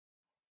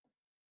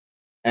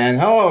And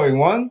hello,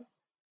 everyone.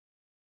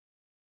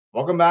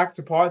 Welcome back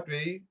to part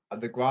three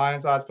of the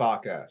Grind Size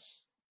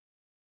podcast.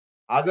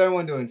 How's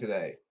everyone doing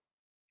today?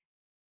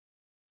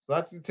 So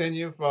let's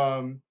continue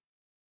from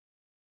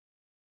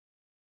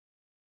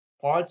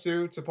part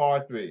two to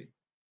part three.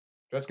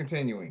 Just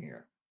continuing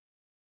here.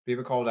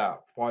 People called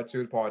out part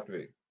two to part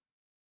three.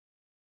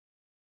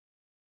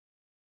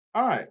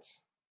 All right.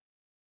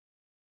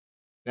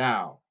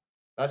 Now,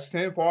 let's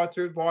continue part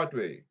two to part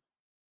three.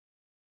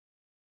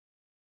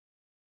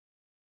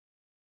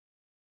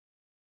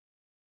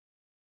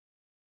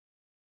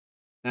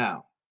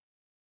 Now,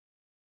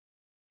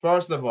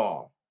 first of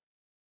all,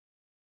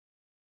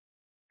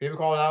 people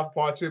called out for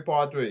part two,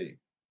 part three.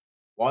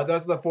 What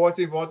does the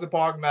 14th Rosa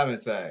Park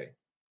Amendment say?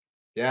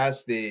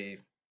 Yes, Steve.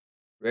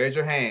 Raise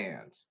your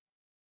hand.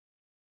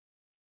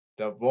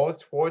 The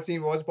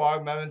 14th Rosa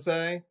Park Amendment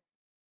say?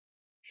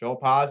 Show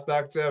paws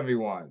back to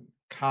everyone,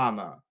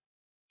 comma.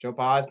 Show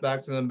paws back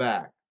to the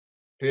back,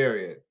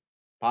 period.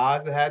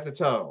 Paws head to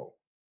toe.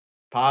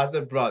 Paws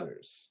of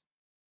brothers.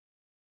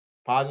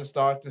 Paws of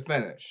start to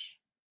finish.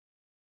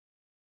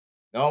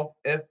 No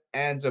ifs,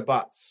 ands, or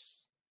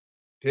buts,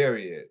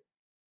 period.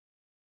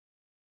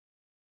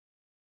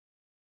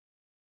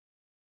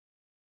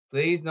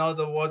 Please know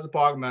the words the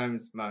park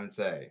members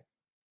say.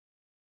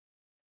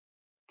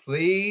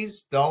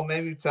 Please don't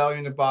make me tell you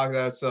in the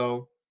podcast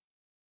so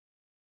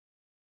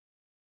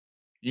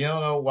you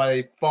don't know what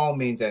a phone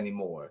means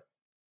anymore.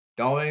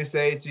 Don't make me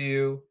say it to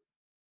you.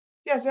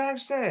 Yes, I actually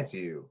said it to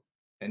you.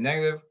 A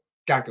negative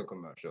Geico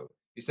commercial.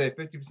 You save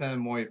 50% or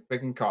more your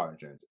freaking car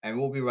insurance. And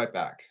we'll be right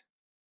back.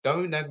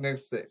 Don't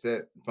next sit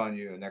in front of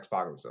you in the next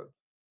podcast episode.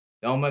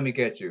 Don't let me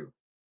get you.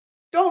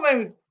 Don't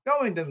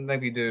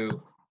make me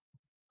do.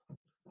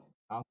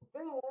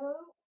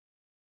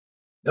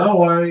 Don't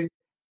worry.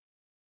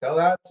 Tell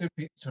that to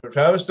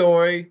tell a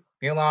story.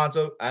 Me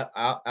Alonso,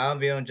 I'm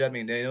being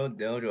Jimmy. They don't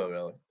do it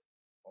really.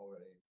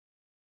 Already.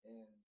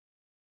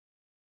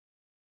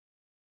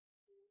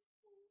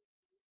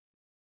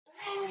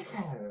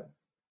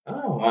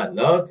 Oh, I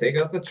love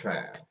taking out the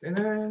trash.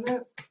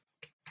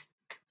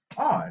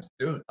 Oh,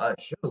 dude, I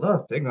sure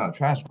love taking out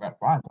trash from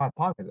Brian's Hot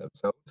Pocket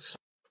episodes.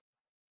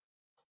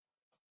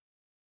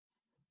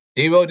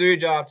 D-Roll, do your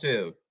job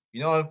too.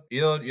 You're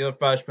a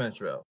freshman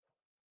drill.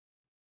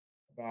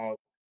 About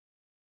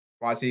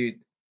why see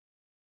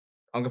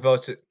Uncle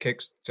Phil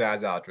kicks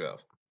Jazz out drill.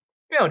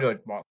 You know, George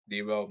Mark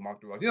D-Roll, Mark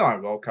the Rose. You know I'm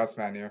a Roll Cuts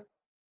fan here.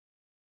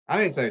 I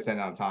didn't say it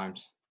 10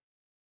 times.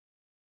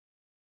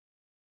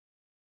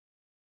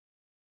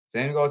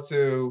 Same goes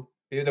to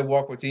people that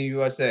work with Team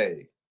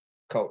USA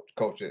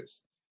coaches,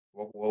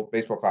 World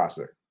Baseball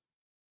Classic.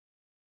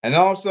 And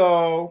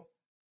also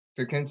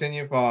to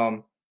continue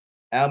from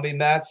MLB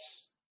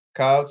Mets,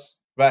 Cubs,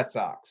 Red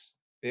Sox.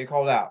 Big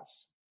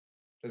holdouts.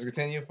 Let's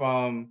continue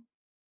from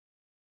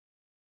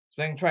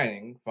spring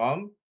training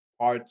from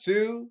part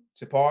two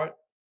to part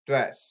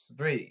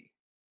three.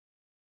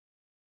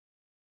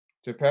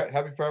 To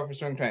help you prepare for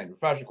spring training.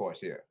 Refresher course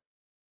here.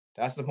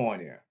 That's the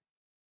point here.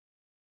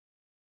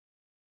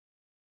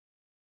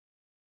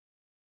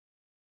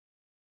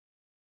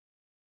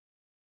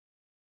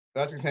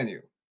 Let's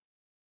continue.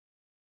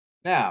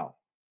 Now,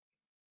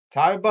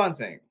 Tyler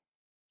Bunting.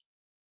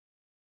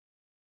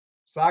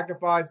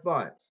 Sacrifice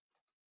bunt.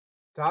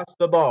 Touch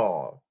the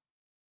ball.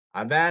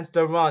 Advance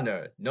the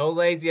runner. No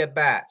lazy at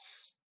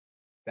bats.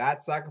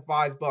 That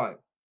sacrifice bunt.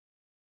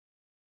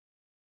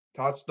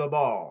 Touch the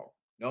ball.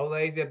 No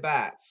lazy at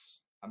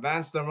bats.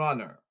 Advance the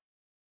runner.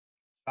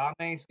 Stop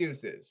making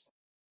excuses.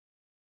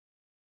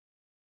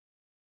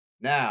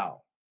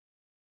 Now,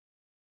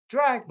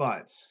 drag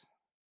bunts.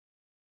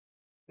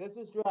 This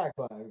is drag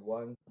bunt,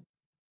 everyone.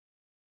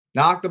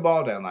 Knock the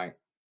ball down like,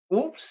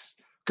 oops.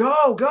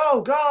 Go,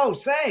 go, go.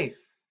 Safe.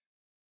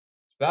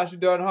 Especially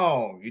doing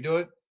home. You do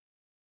it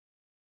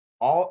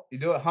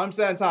 100% of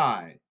the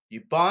time.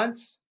 You bunt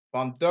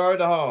from third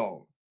to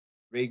home.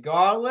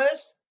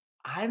 Regardless,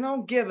 I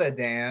don't give a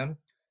damn.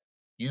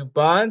 You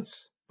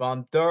bunt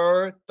from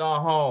third to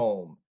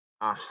home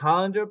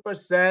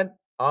 100%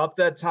 of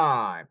the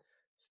time.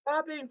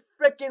 Stop being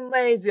freaking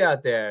lazy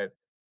out there.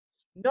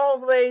 No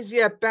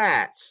lazy at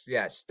bats.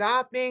 Yeah,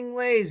 stop being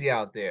lazy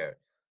out there.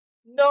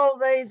 No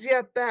lazy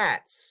at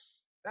bats.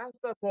 That's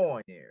the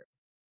point here.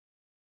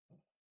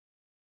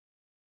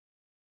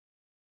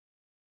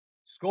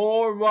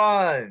 Score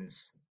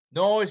runs.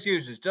 No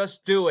excuses.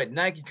 Just do it.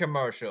 Nike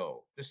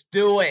commercial. Just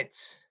do it.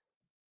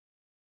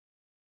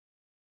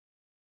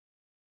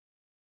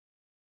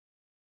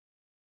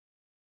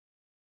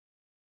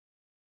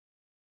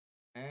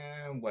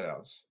 And what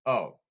else?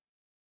 Oh,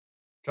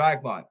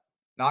 drag bunt.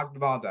 Knock the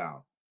ball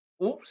down.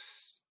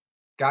 Oops.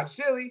 Got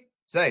silly.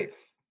 Safe.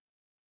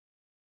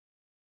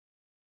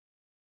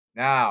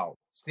 Now,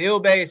 steal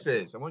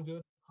bases. I want to do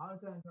it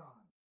 100% time.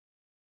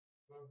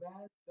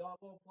 Prevent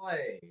double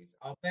plays.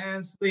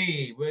 Advance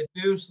lead.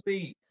 Reduce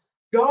lead.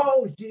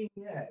 Go,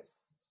 genius.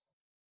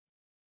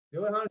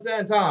 Do it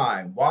 100%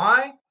 time.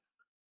 Why?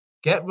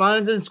 Get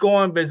runs in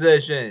scoring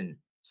position.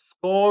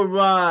 Score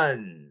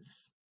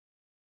runs.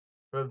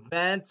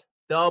 Prevent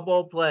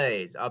double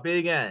plays. I'll beat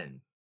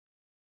again.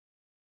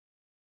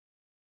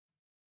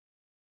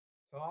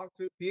 Talk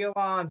to P.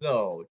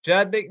 Alonso,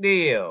 Jed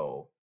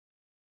McNeil,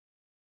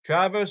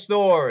 Trevor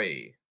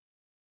Story.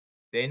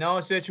 They know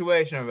the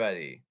situation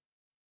already.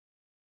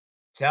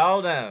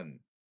 Tell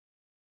them.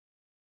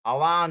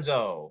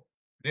 Alonso,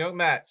 New York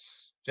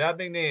Mets, Jed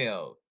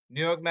McNeil,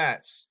 New York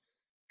Mets,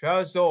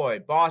 Trevor Story,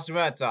 Boston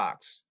Red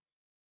Sox.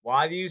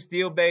 Why do you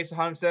steal base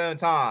 100% of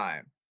the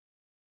time?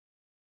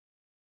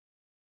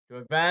 To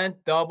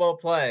prevent double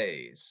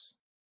plays.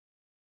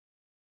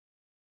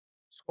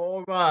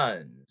 Score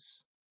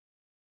runs.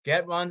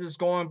 Get runs in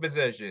scoring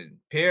position.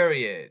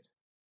 Period.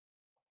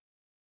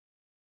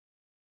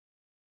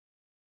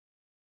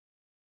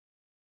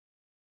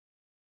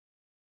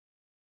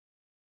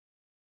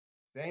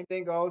 Same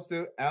thing goes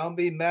to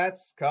MLB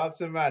Mets,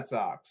 Cubs, and Red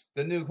Sox.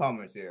 The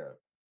newcomers here.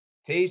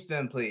 Teach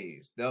them,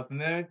 please. They're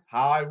familiar with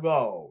how I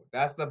roll.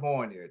 That's the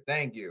point here.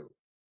 Thank you.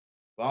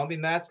 MLB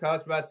Mets,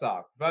 Cubs, Red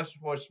Sox. Fresh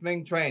for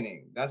spring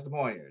training. That's the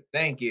point here.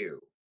 Thank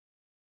you.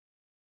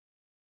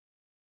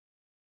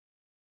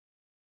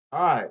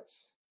 All right.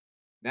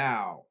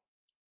 Now,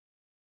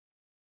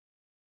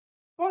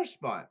 push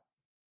bunt.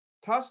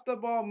 Touch the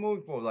ball,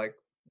 move forward. Like,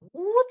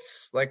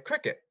 whoops. Like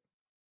cricket.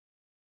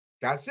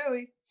 Got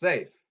silly.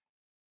 Safe.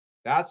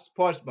 That's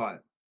push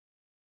bunt.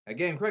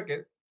 Again,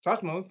 cricket.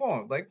 Touch, move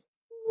forward. Like,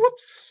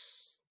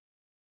 whoops.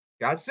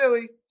 Got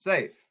silly.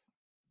 Safe.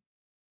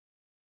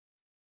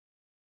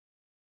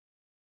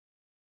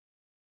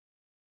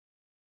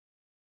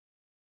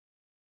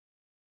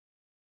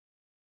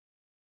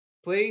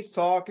 Please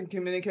talk and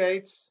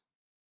communicate.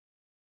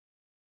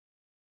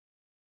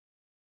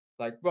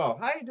 Like, bro,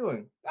 how you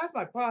doing? That's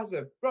my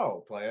positive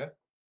bro, player.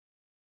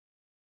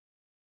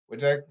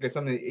 Would you like to get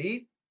something to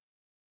eat?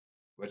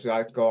 Would you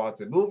like to go out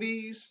to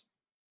movies?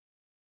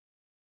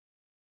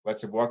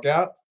 Would you work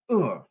out?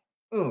 1,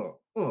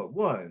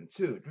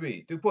 2,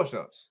 3. Do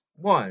push-ups.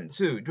 1,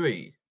 2,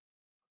 3.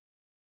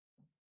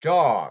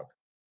 Jog.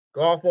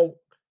 Go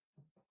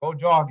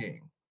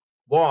jogging.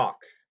 Walk.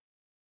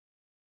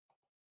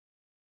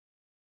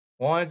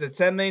 There's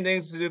 10 million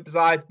things to do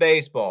besides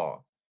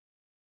baseball.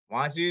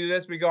 Why don't you do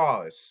this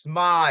regardless?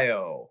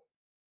 Smile.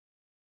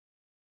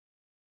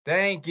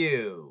 Thank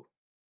you.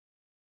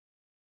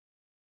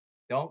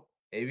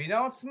 If you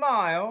don't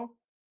smile,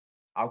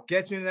 I'll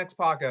get you in the next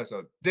podcast,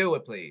 so do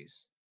it,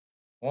 please.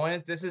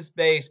 This is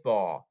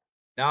baseball,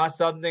 not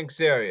something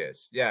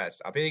serious.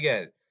 Yes, I'll repeat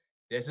again.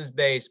 This is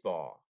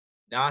baseball,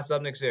 not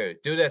something serious.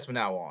 Do this from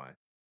now on.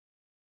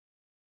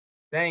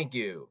 Thank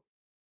you.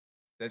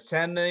 There's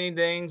 10 million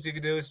things you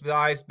can do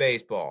besides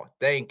baseball.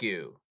 Thank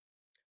you.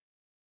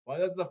 What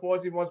does the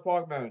 14 West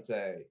Park man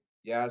say?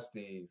 Yeah,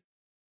 Steve.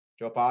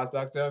 Show pause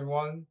back to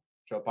everyone.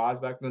 Show pause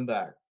back to them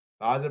back.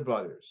 Pause are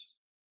brothers.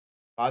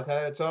 Pause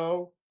head to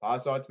toe.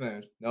 Pause start to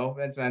finish. No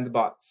offense and the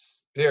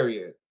buts.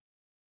 Period.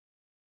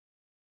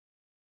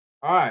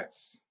 All right.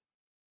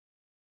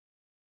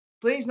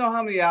 Please know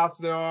how many outs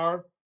there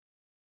are.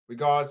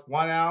 Regards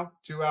 1 out,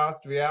 2 outs,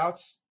 3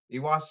 outs.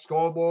 You watch the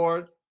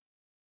scoreboard.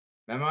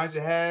 Memorize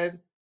your head.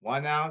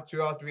 1 out,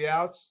 2 out, 3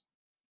 outs.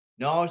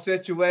 No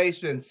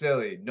situation,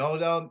 silly. Know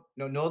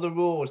the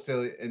rules,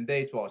 silly. In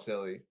baseball,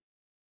 silly.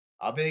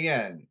 I'll be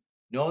again.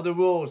 Know the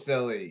rules,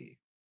 silly.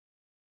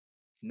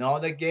 Know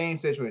the game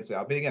situation.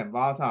 I'll be again.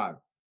 Wrong time.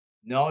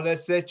 Know the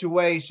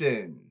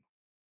situation.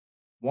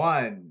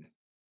 1.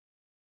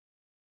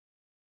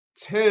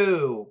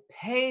 2.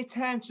 Pay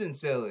attention,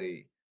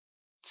 silly.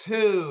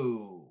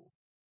 2.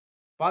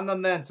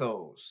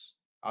 Fundamentals.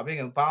 I'll be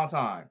in final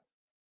time.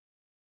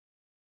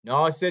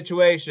 No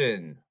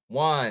situation.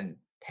 1.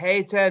 Pay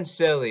attention,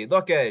 silly.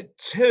 Look at it.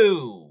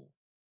 2.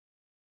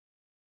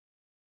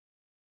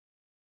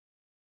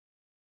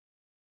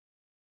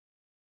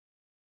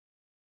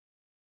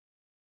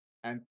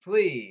 And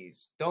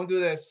please don't do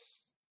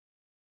this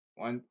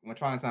when we're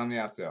trying to sound me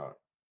after.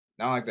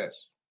 Not like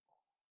this.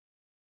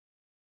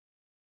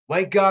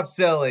 Wake up,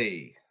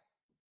 silly.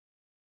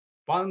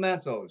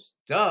 Fundamentals.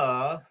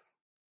 Duh.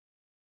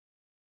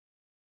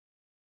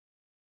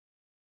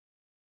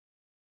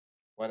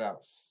 What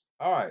else?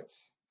 All right.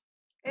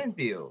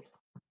 Infield.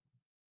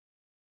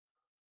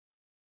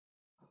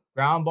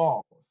 Ground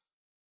balls.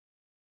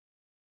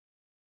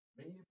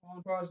 Medium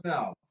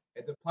personnel.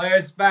 If the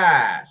player's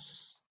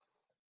fast,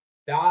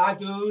 dive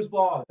to loose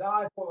ball.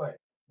 Dive for it.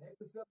 Make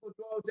a simple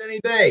throw to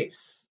any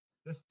base.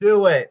 Just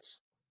do it.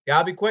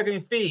 Gotta be quick on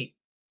your feet.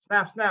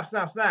 Snap, snap,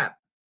 snap, snap.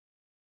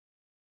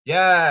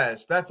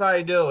 Yes, that's how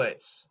you do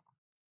it.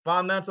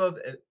 Fundamental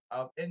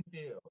of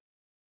infield.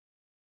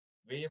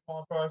 Medium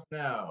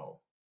personnel.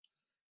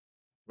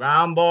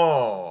 Ground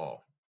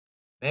ball.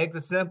 Make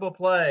the simple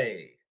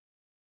play.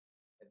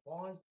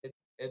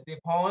 If the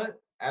opponent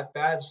at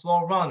bat is a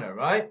slow runner,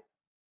 right?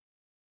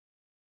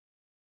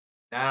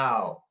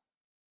 Now,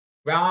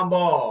 ground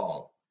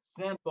ball.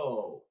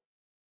 Simple.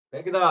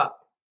 Pick it up.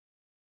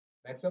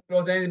 Make some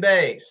throws to the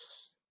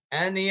base.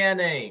 End the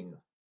inning.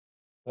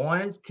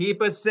 Points.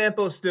 Keep it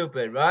simple,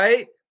 stupid,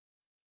 right?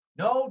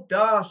 No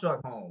duh,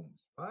 Sherlock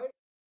Holmes, right?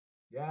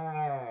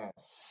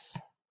 Yes.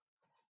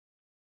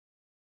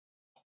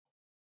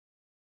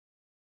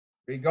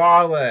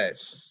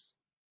 regardless.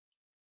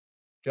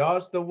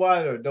 Just the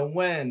weather, the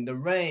wind, the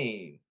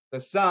rain, the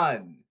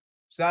sun,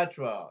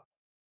 etc.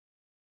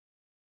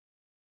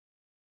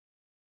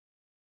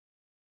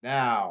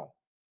 Now,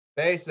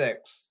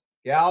 basics.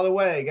 Get out of the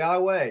way, get out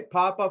of the way.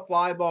 Pop up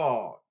fly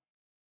ball.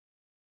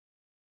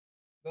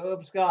 Go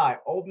up sky,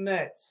 open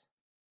it.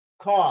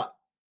 Caught.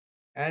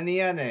 And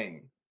the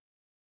inning.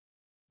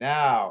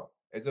 Now,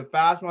 it's a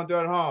fast one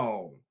third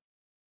home.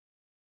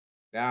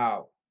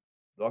 Now,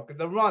 look at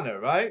the runner,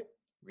 right?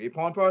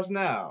 Read-point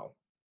personnel.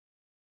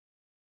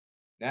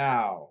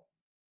 Now,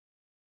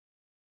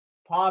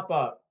 pop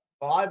up,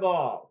 fly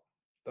ball.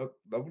 Look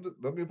at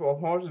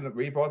the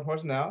read-point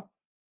personnel.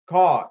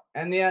 Caught,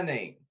 and the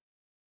inning.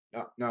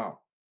 No.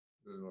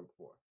 This is what I'm looking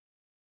for.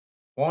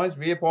 Points,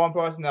 read-point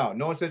personnel.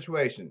 No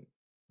situation.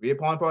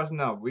 Read-point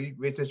personnel.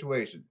 Read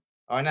situation.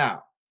 All right,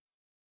 now.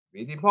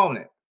 Read the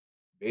opponent.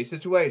 Read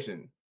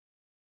situation.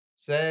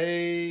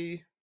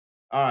 Say,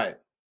 all right.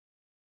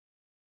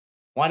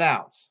 1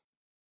 out.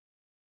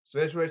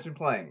 Situation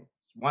playing.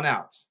 1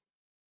 out.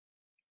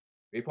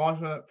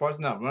 Read-point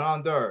personnel. Run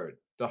on third.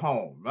 The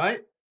home,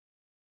 right?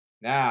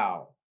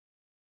 Now,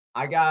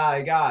 I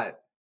got it.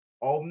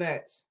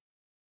 Omit.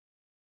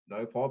 No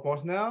read-point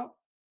personnel.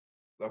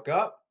 Look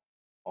up.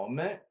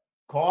 Omit.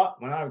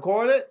 Caught. When I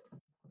record it.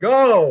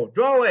 Go.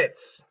 Throw it.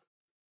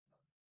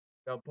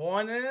 The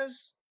point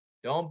is,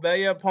 don't bail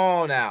your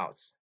opponent out.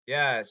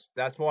 Yes,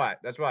 that's right.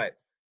 That's right.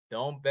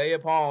 Don't bail your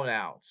opponent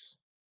out.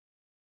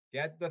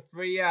 Get the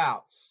 3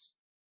 outs.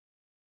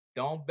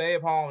 Don't bail your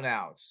opponent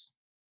out.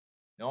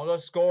 Know the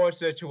score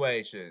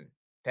situation.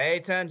 Pay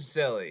attention,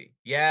 silly.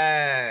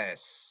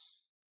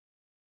 Yes.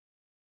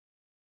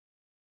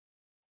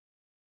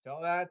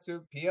 Tell that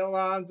to P.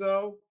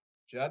 Alonso,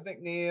 Jeff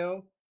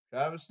McNeil,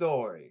 Travis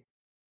Story.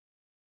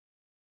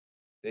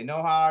 They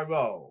know how I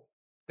roll.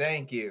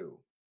 Thank you.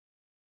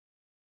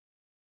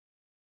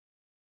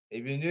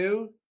 If you're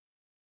new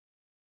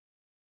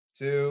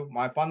to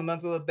my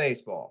fundamentals of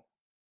baseball,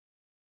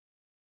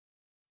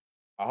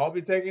 I hope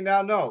you're taking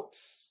down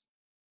notes.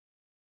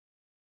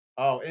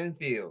 Oh,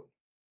 infield.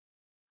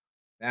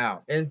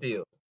 Now,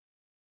 infield.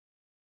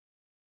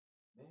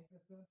 Make a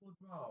simple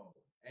throw.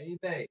 Any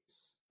base.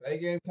 Play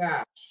game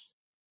catch.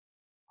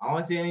 I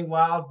don't see any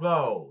wild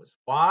throws.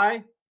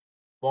 Why?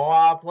 Ball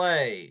out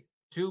play.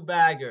 2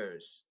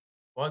 baggers.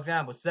 For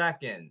example,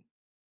 second.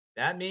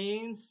 That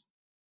means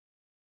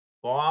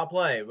ball out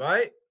play,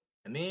 right?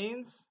 It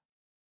means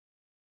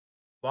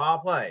ball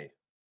out play.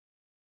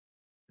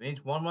 It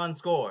means 1 run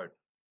scored.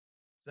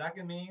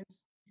 Second means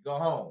you go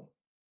home.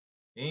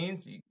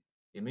 Means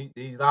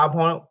these live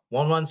opponent,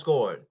 1 run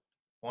scored.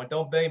 Point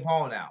don't bail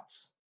opponent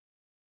outs.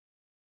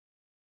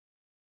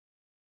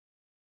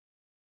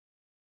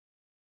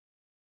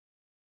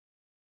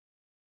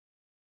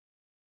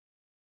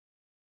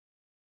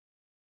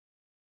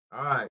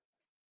 All right.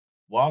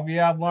 What we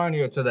have learned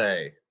here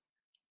today.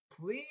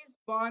 Please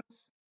bunt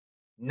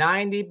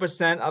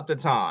 90% of the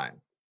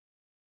time.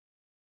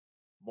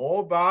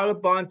 More about a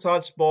bunt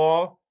touch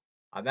ball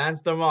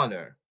against the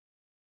runner.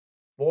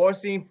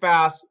 Forcing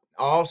fast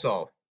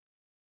also.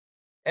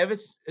 If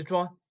it's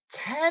wrong,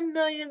 10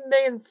 million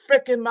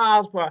freaking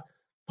miles per hour,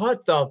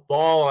 put the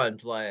ball in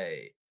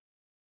play.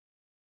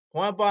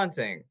 Point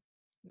bunting.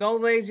 No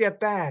lazy at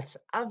bats.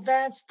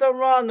 Advance the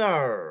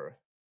runner.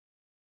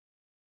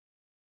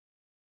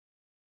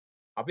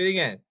 I'll beat it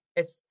again.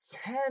 It's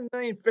 10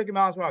 million freaking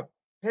miles per hour.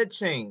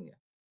 Pitching.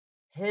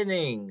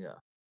 Hitting.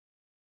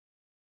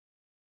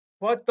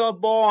 Put the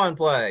ball in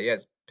play.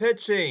 Yes,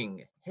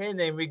 pitching.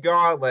 Hitting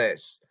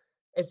regardless.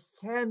 It's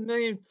 10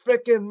 million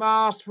freaking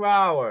miles per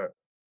hour.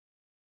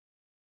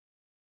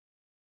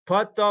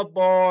 Put the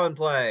ball in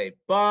play.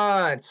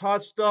 Bunt.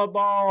 Touch the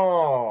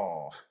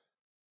ball.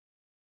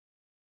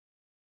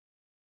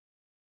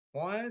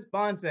 Points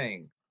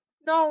bunting.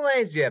 No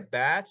lazy at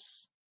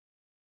bats.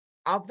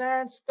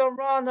 Advance the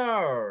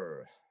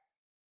runner.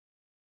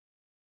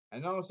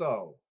 And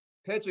also,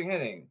 pitching,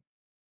 hitting.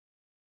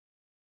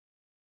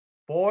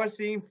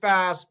 Forcing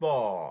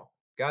fastball.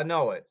 Gotta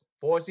know it.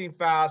 Forcing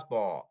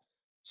fastball.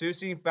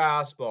 Two-seam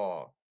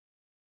fastball.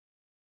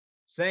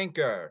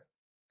 Sinker.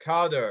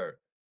 Cutter.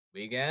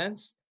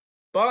 Weekends.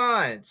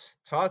 Bunt.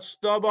 Touch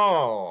the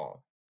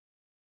ball.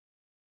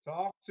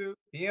 Talk to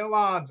P.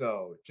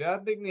 Alonso,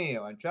 Jeff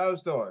McNeil, and Travis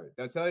Story.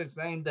 They'll tell you the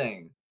same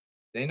thing.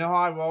 They know how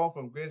I roll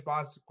from Great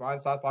Bonds to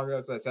Grind South Park,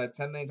 as I said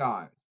 10 million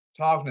times.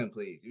 Talk to them,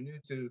 please. You're new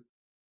to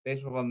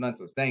baseball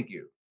fundamentals. Thank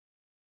you.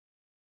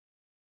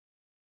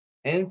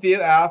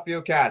 Infield,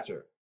 outfield,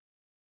 catcher.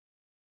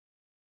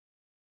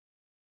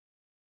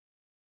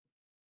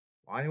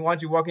 Why do you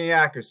want you working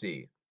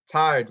accuracy?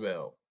 Tire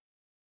drill.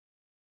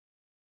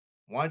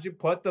 Why don't you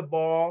put the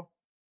ball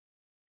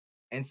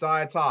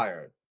inside a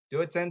tire?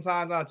 Do it 10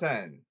 times out of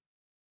 10.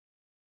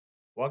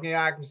 Working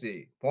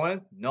accuracy.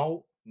 Points?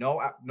 No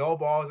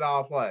balls out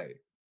of play.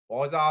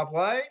 Balls out of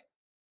play?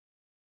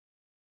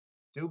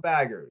 2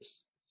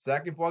 baggers.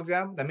 Second, for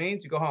example, that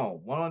means you go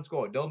home. 1 run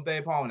score. Don't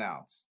bail opponent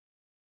outs.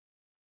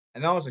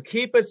 And also,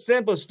 keep it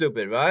simple,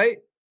 stupid, right?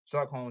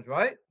 Sherlock Holmes,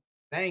 right?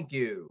 Thank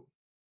you.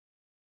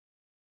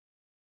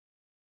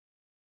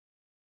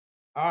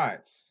 All right.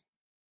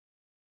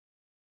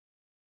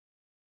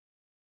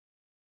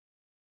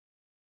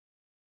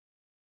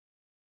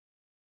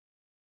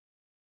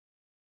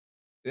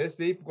 This is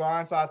Steve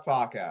Grind Size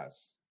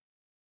Podcast.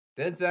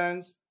 This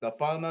ends the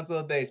fundamentals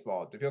of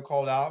baseball. To feel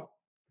called out,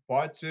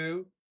 part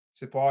 2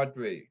 to part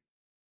 3.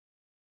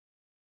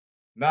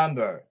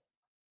 Remember,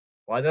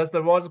 what does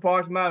the Rosa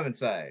Parks Amendment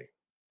say?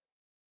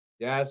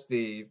 Yes,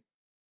 Steve.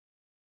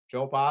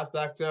 Joe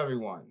Prospect to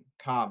everyone,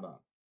 comma.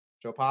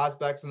 Joe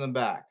Prospects in the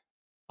back.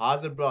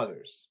 Positive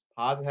brothers.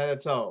 Positive head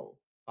to toe.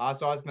 Positive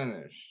start to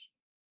finish.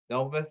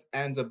 No fifth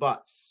ends or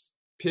buts.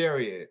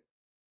 Period.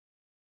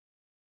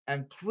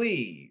 And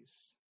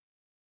please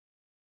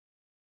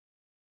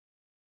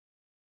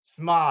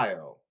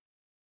smile.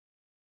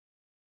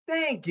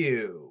 Thank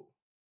you.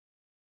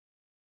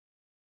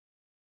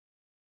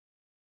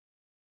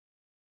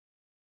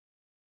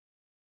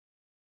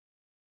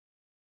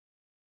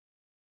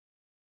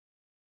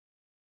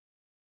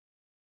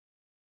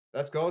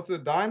 Let's go to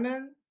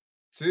Diamond.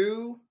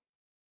 2.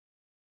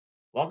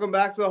 Welcome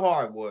back to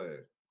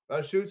Hardwood.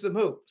 Let's shoot some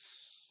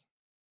hoops.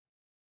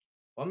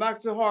 Welcome back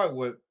to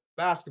Hardwood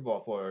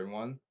basketball for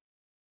everyone.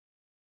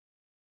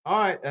 All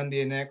right,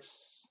 NBA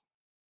Knicks.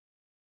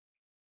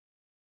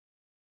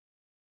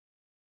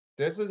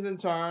 This is in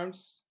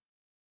terms.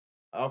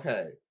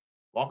 Okay.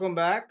 Welcome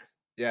back.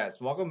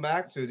 Yes, welcome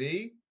back to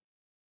the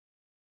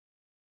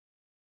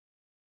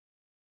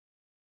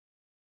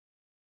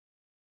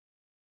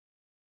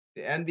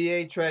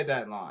NBA trade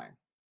deadline.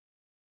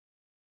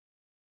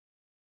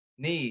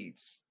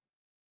 Needs.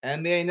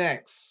 NBA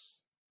Knicks.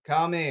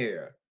 Come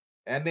here.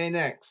 NBA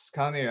Knicks.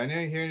 Come here. I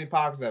didn't hear any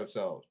Pockets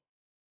episode.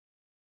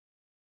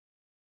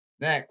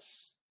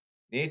 Next.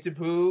 Need to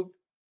prove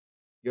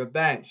your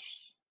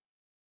bench.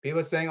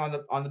 People saying on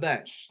the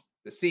bench,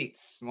 the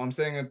seats. What I'm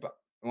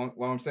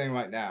saying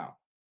right now.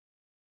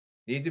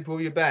 Need to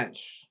prove your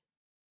bench.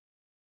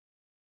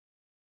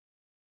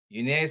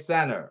 You need a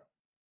center.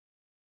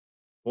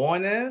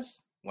 Point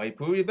is, when you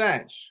prove your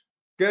bench,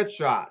 good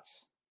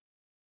shots.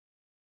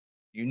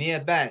 You need a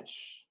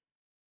bench.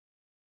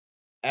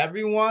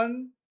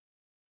 Everyone,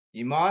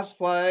 you must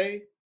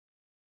play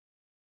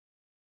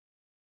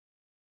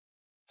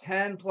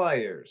 10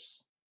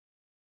 players.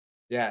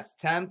 Yes,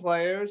 10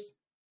 players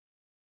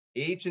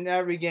each and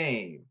every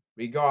game,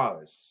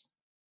 regardless,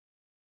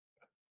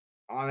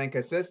 on a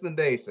consistent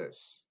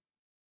basis.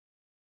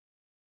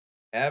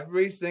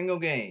 Every single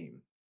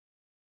game.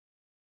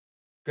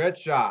 Good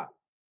shot.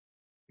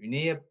 You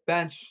need a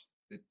bench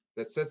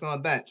that sits on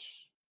a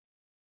bench.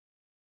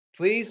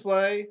 Please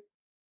play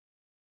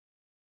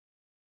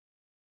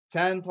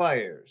 10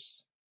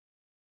 players.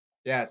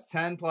 Yes,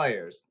 10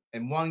 players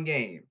in one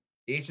game,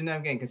 each and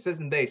every game,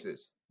 consistent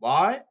basis.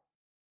 Why?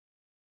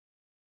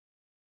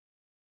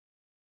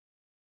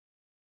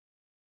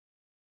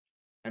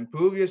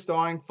 Improve your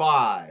starting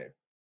 5.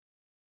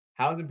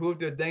 Helps improve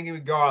their thinking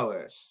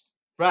regardless.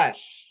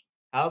 Fresh.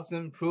 Helps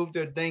improve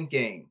their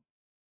thinking.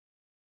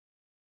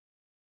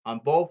 On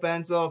both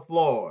ends of the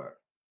floor.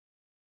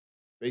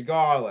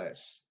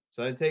 Regardless.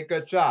 So they take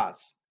good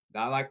shots.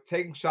 Not like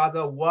taking shots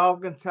that are well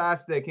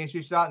contested. Can't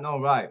shoot shot? No,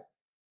 right.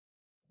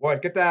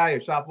 What? Get that out of here.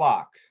 Shot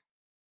block.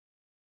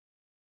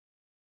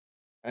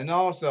 And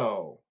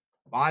also,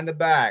 find the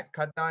back.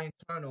 Cut down your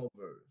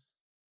turnovers.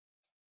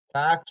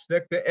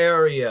 Stick the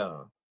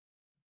area.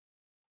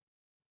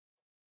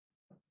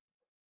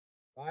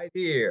 Right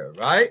here,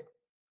 right?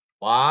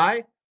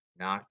 Why?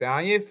 Knock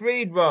down your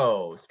free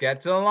throws.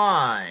 Get to the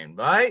line,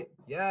 right?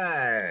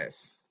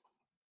 Yes.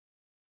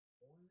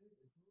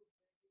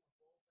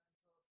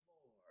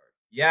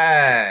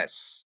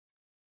 Yes.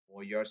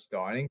 For your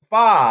starting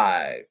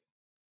 5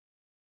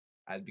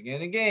 at the beginning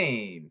of the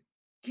game.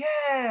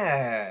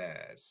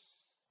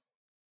 Yes.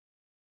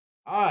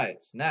 All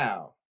right,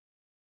 now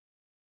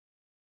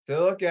to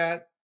look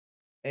at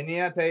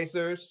Indiana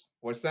Pacers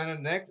or center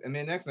next. I'm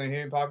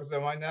here in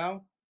Parkinson right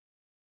now.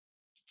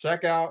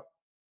 Check out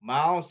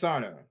Miles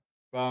Turner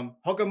from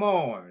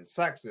Hockamore,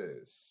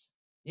 Texas.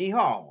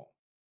 Yeehaw.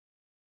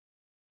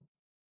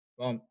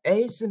 From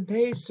Ace and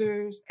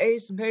Pacers.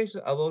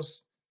 Are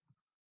those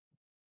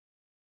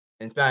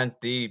in Spanish?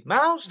 The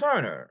Miles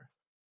Turner.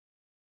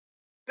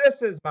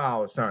 This is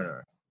Miles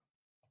Turner.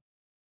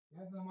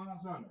 This is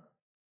Miles Turner.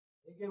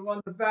 He can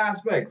run the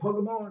fast break.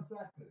 Hockamore,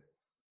 Texas.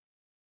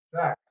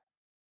 Check.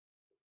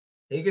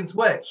 He can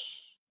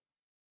switch.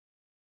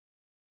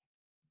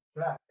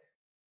 Check.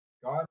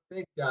 Guard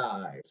big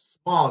guys,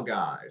 small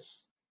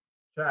guys.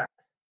 Check.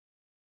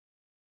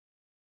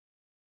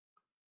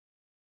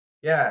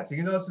 Yes, he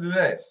can also do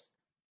this.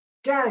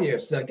 Get out of here,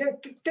 son. Get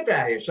out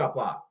of here, shot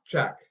block.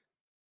 Check.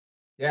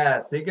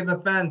 Yes, he can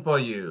defend for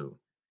you.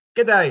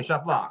 Get out of here,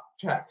 shot block.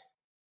 Check.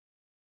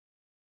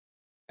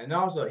 And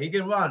also, he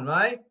can run,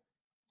 right?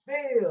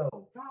 Steal.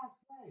 Fast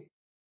break.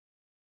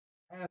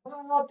 And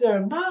ball up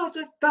there. Miles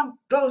thump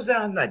goes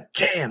down the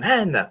jam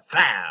and the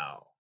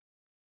foul.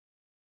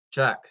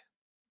 Check.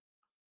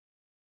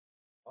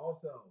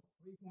 Also,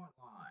 3-point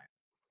line.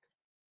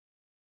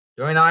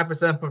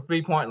 39% for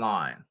 3-point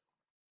line.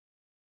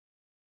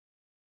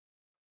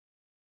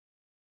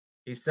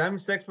 He's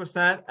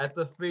 76% at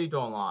the free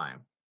throw line.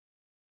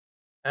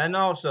 And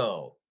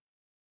also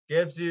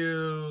gives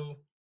you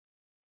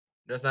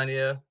this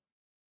idea.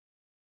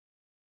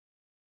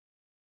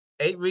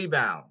 8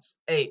 rebounds,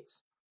 8.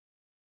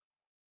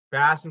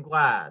 Pass and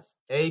glass,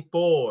 8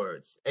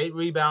 boards, 8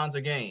 rebounds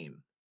a game.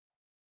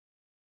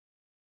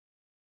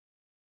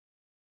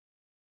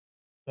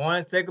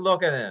 Want to take a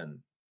look at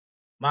him.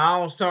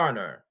 Miles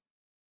Turner.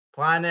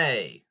 Plan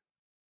A.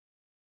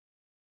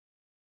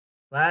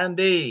 Plan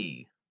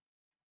B.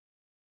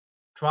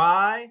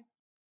 Try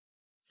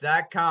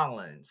Zach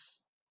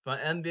Collins from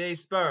NBA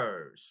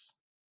Spurs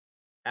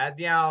at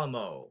the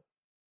Alamo.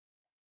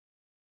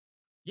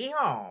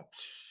 Yeehaw!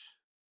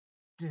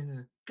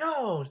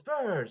 Go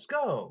Spurs,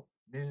 go!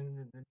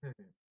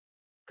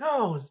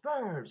 Go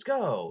Spurs,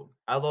 go!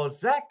 I love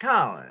Zach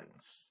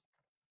Collins.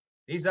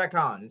 He's Zach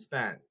Collins in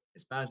Spanish,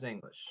 and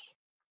English.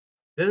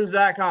 This is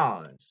Zach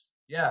Collins.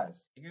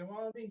 Yes, he can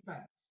run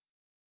defense.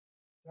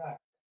 Zach.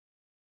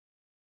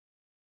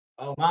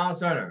 Oh, Miles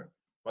Turner.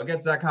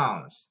 Forget Zach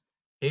Collins.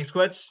 He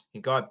switched.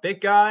 He got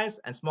big guys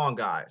and small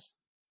guys.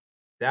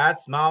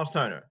 That's Miles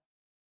Turner.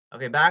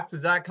 Okay, back to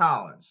Zach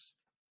Collins.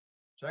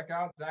 Check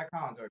out Zach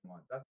Collins,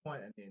 everyone. That's the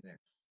point NBA Knicks.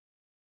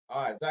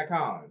 All right, Zach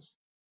Collins.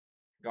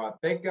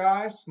 Got big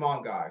guys,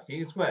 small guys.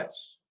 He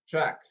switched.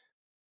 Check.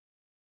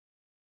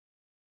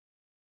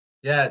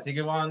 Yes, he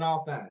can run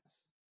on offense.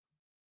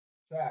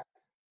 Check.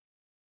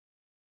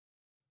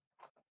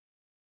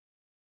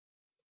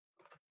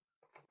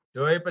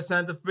 Do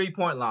 8% the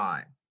 3-point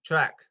line.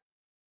 Check.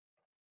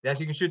 Yes,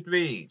 you can shoot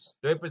threes.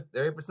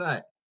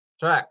 30%.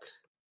 Check.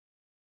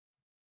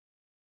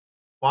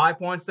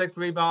 5.6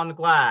 rebound on the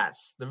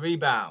glass. The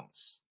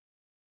rebounds.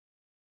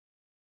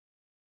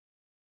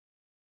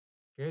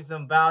 Give me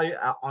some value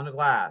on the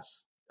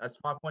glass. That's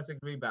 5.6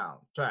 rebound.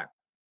 Check.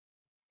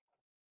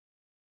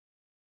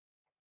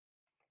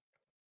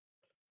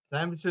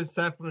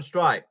 70% from the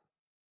stripe.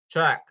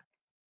 Check.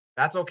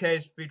 That's okay.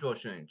 It's free throw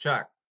shooting.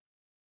 Check.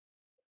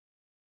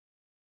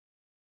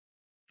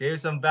 Give you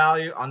some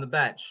value on the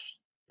bench.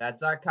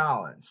 That's Zach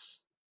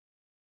Collins.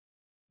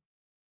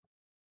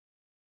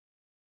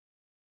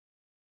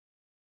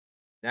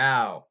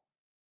 Now,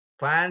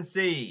 Plan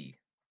C.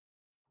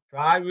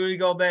 Try Rudy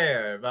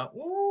Gobert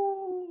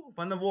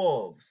from the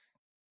Wolves.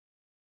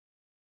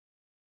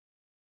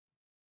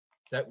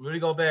 Set Rudy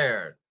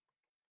Gobert.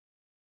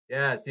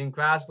 Yes, he can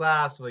crash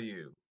glass for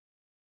you.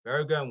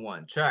 Very good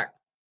one. Check.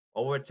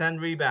 Over 10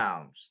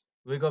 rebounds.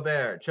 Rudy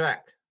Gobert.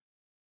 Check.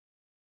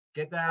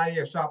 Get that out of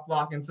here. Shot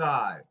block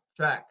inside.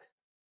 Check.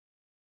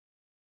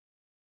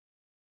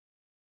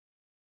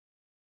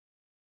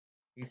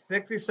 He's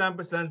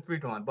 67% free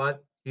throw line,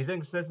 but he's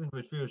inconsistent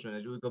with free throw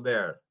as Rudy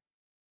Gobert.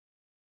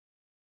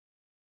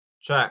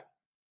 Check.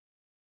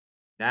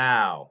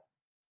 Now,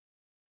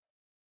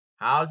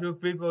 how's your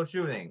free throw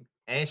shooting?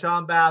 Ain't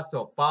shot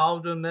basketball.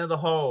 Follow the middle of the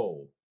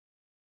hole.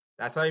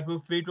 That's how you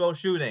improve free throw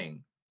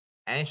shooting.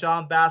 Ain't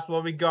shot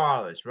basketball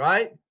regardless,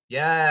 right?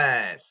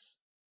 Yes.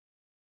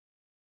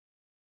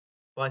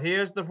 But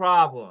here's the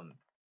problem.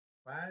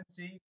 Plan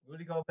C,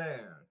 Rudy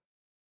Gobert.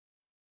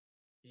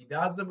 He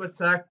doesn't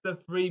protect the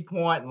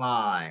 3-point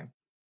line.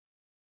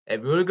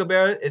 If Rudy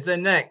Gobert is a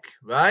Knick,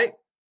 right?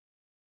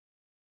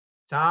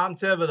 Tom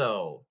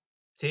Thibodeau.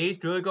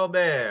 Teach Rudy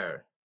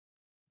Gobert.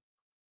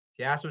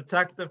 He has to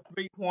protect the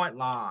 3-point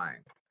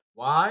line.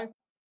 Why?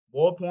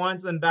 More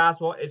points in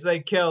basketball is a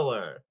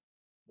killer.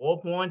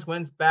 More points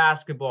wins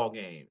basketball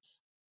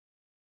games.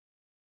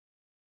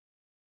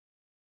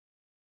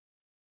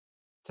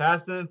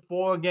 Testing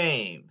 4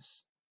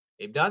 games.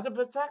 If it doesn't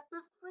protect the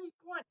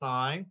 3-point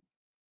line,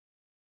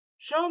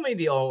 show me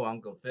the old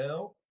Uncle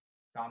Phil,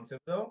 Tom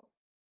Thibodeau,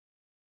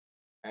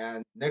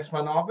 and next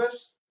front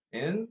office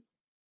in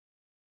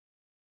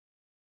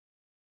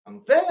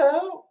Uncle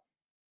Phil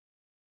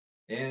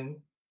in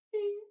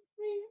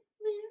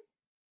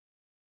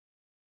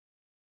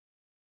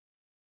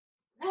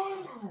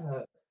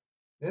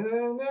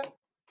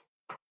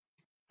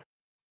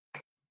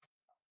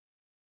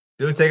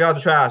Do take out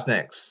the trash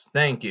next.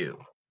 Thank you.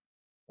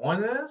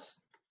 One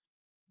is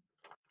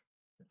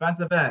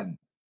defensive end.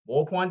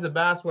 More points in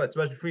basketball,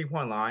 especially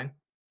 3-point line,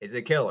 is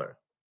a killer.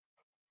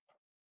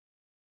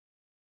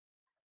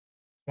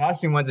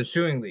 Especially when it's a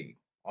shooting league.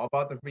 All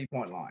about the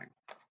 3-point line.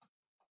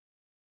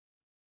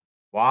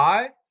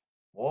 Why?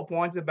 More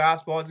points in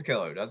basketball is a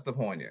killer. That's the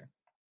point here.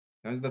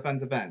 There's the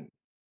defensive end.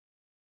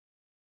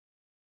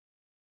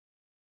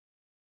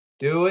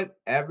 Do it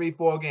every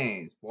 4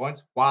 games.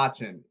 Once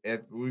watching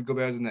if Rudy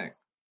Gobert is a Knick.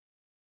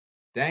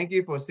 Thank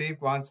you for Steve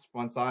Runs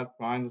the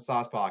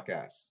Sauce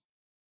podcast.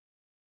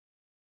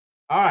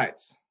 All right.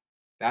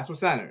 That's for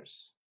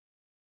centers.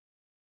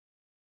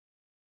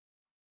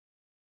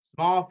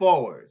 Small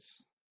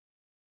forwards.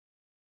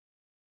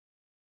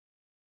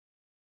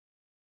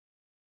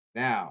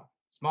 Now,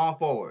 small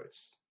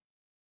forwards.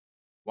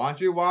 Why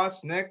don't you watch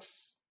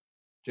Knicks?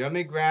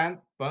 Jeremy Grant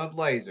from the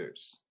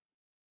Blazers.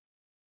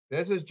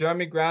 This is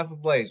Jeremy Grant for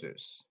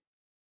Blazers.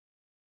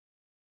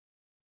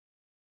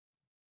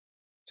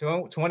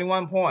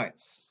 21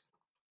 points.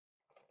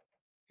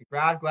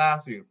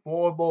 Congrats, you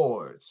 4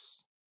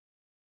 boards.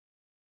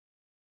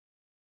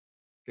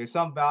 There's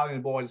some value in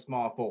the board as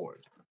small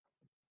forward.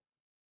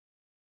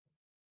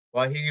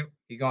 But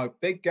he got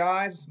big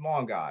guys,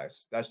 small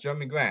guys. That's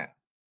Jeremy Grant.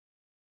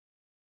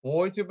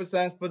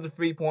 42% for the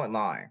 3-point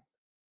line.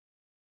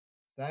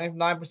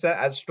 79%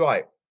 at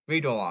stripe,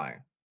 free throw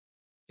line.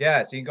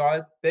 Yes, he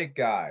got big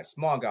guys,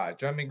 small guys.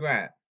 Jeremy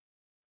Grant.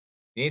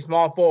 You need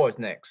small forwards,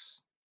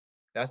 Knicks.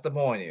 That's the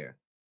point here.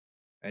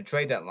 And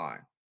trade that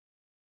line.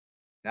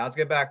 Now let's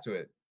get back to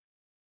it.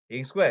 He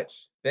can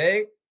switch.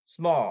 Big,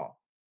 small.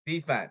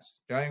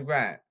 Defense. Jeremy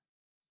Grant.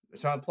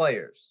 Return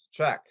players.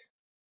 Check.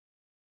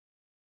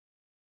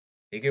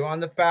 He can run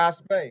the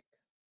fast break.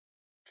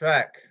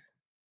 Check.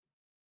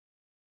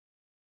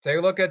 Take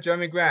a look at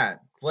Jeremy Grant.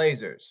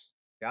 Blazers.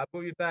 Gotta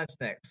prove your bench,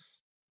 Knicks.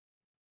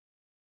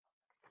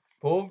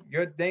 Prove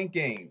your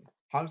thinking.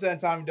 100%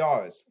 Tommy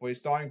Dollars for your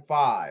starting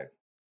 5.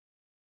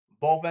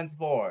 Both ends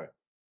floor.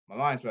 My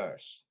mind's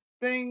fresh.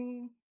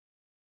 Ding.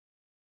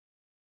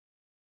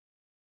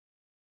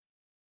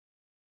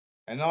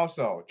 And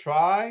also,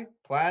 try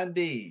Plan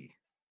D.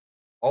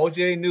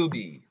 OJ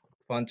Newby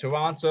from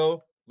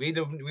Toronto. We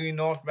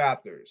North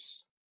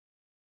Raptors.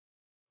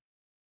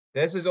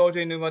 This is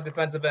OJ Newby on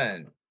defensive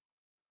end.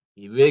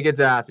 He really gets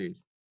after you.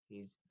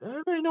 He's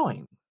very, very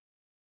annoying.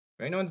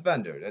 Very annoying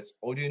defender. That's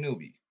OJ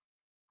Newby.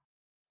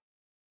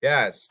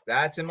 Yes,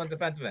 that's him on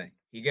defensive end.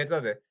 He gets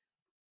up there.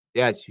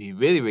 Yes, he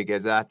really, really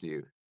gets after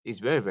you. He's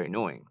very, very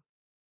annoying.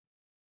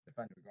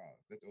 Defender regardless.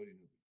 That's OJ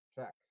Newby.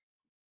 Check.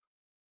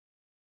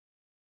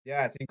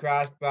 Yes, he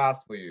crashed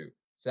fast for you.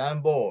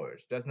 7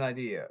 boards. Just an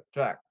idea.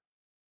 Check.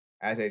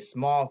 As a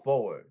small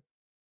forward.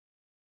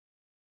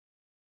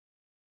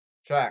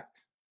 Check.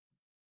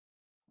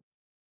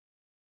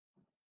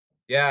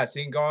 Yes,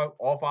 he can guard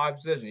all 5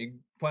 positions. You can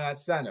put at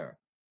center.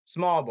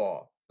 Small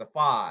ball. The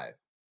 5.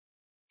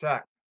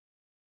 Check.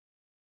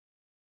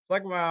 It's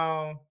like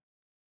around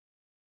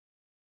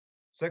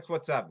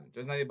 6'7".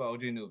 Just an idea about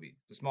OG Newby.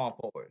 The small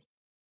forward.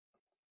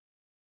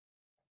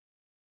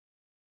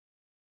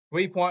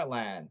 3-point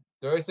land.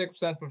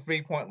 36% for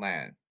 3-point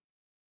land.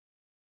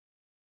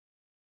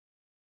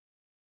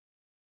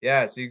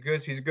 Yes, he's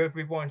good. He's a good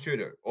 3-point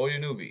shooter.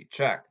 OG Newby.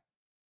 Check.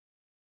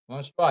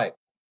 One strike.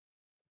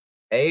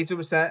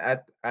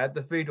 82% at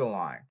the free throw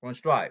line. One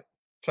strike.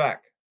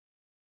 Check.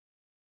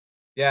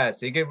 Yes,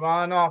 he can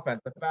run on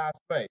offense. The fast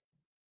break.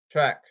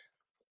 Check.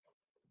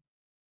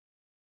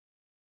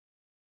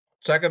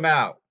 Check him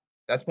out.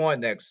 That's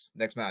point next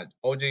match.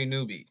 OG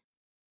Newby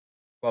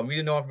from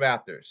the North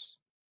Raptors.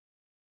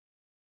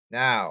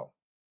 Now,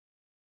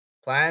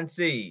 Plan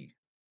C.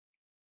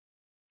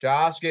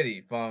 Josh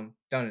Giddey from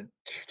Thunder.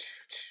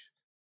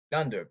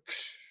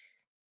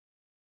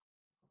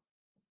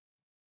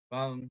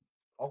 From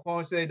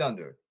Oklahoma City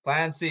Thunder.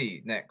 Plan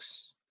C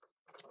next.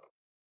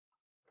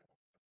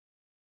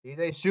 He's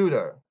a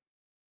shooter.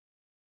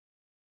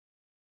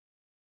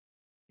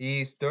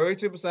 He's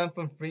 32%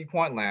 from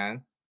 3-point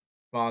land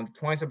from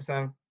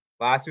 27%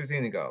 last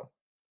season ago.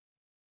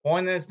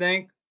 Point in this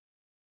thing.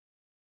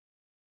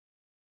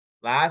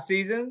 Last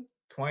season,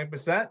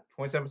 20%,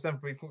 27%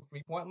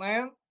 3-point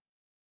land.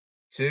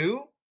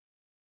 2,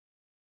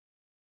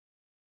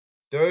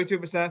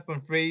 32%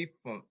 from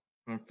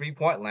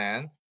 3-point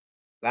land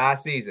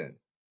last season.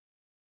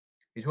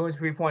 He's shooting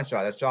 3-point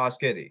shot. That's Josh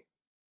Giddey.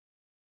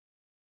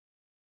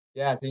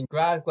 Yes, he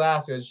can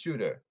glass as a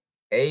shooter.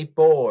 8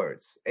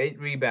 boards, 8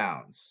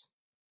 rebounds.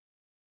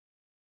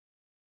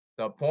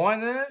 The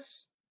point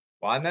is,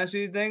 why I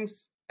mention these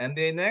things,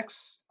 NBA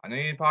Knicks, I know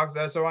you need Parks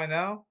Esso right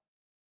now.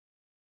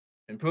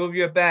 Improve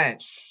your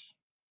bench.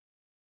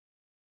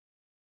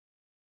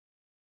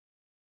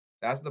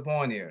 That's the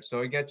point here.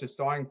 So you get your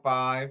starting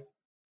 5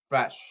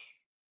 fresh.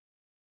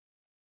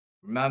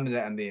 Remember the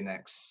NBA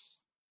Knicks.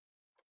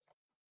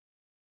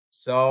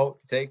 So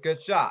take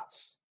good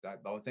shots.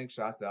 Don't take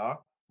shots that are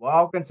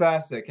well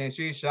contested. Can you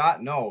shoot a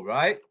shot? No,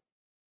 right?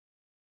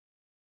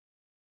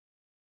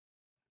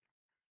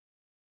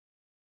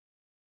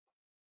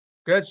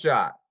 Good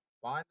shot.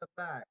 Find the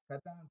back.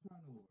 Cut down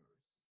turnovers.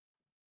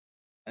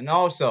 And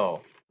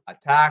also,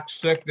 attack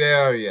strict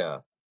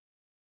area.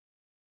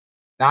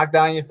 Knock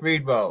down your free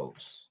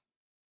throws.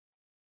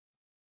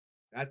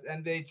 That's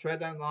NBA trade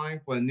deadline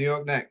for the New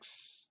York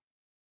Knicks.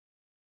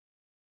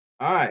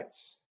 All right.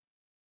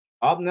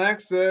 Up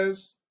next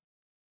is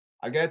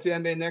I get to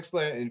NBA Knicks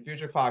later in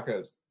future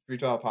podcasts.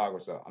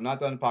 I'm not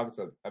done the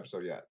podcast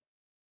episode yet.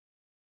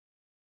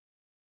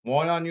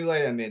 More on you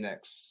later, NBA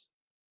Knicks.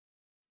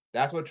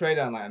 That's what trade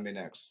deadline NBA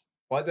Knicks.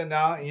 Put them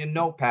down in your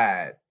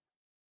notepad.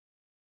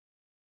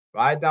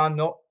 Write down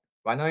your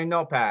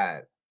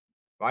notepad.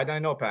 Write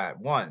down your notepad.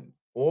 1.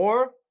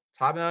 Or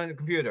type it on the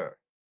computer.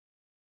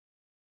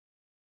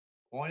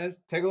 Point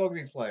is, take a look at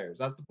these players.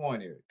 That's the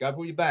point here. Got to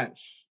put your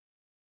bench.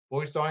 Put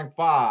your starting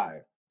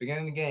 5.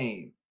 Beginning the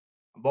game.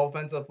 On both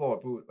ends of the floor.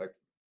 Put, like,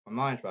 my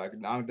mind's right.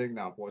 Now I'm digging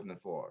down 4th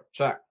and 4.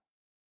 Check.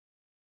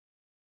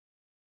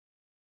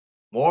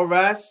 More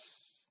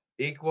rest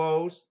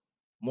equals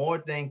more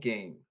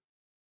thinking.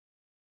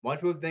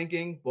 Much with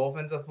thinking, both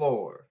ends of the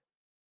floor.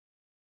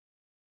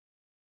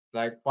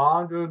 like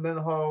falling through the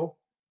middle hole,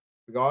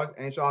 regardless,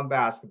 and shot on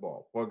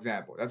basketball, for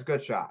example. That's a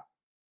good shot.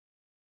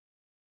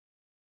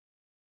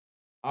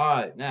 All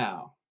right,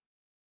 now,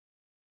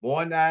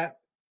 more on that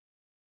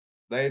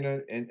later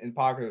in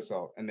pocket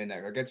assault. I mean,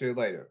 I'll get to it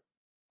later.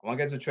 I want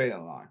to get to the trade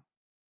line.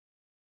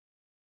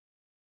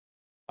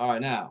 All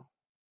right, now,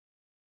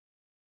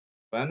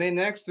 what I mean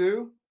next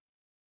to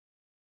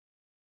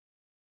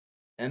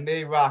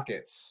NBA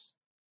Rockets.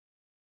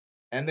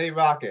 NBA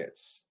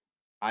Rockets.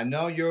 I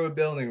know you're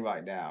building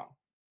right now.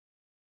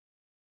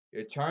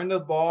 You turn the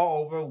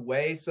ball over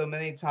way so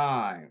many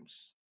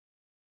times.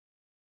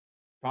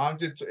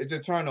 Problem it's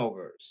your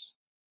turnovers.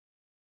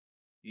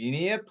 You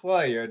need a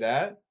player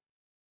that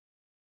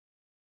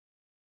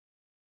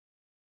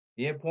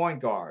you need a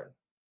point guard.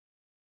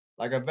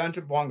 Like a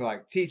venture point guard,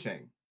 like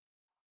teaching.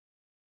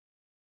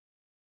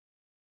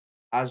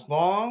 As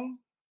long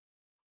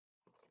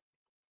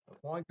the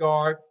point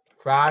guard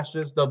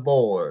crashes the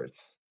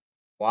boards.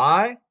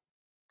 Why?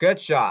 Good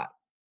shot.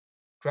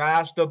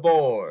 Crash the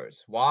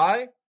boards.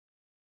 Why?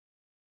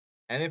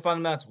 Any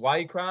fundamentals? Why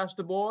you crash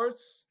the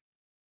boards?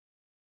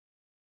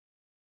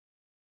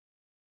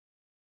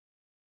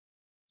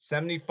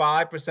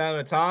 75% of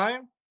the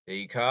time?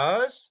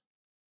 Because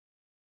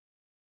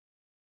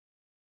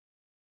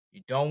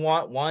you don't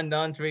want one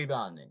done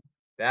rebounding.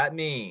 That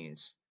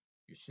means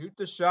you shoot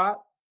the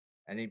shot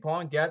and the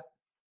opponent get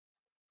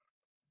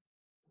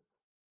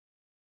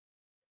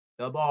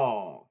the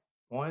ball.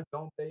 Points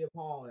don't pay your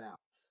opponent out.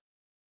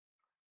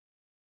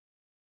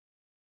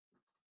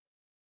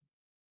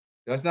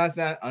 That's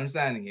not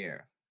understanding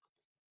here.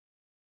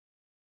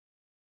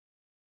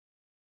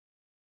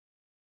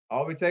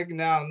 I'll be taking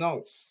down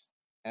notes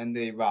and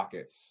the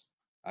Rockets.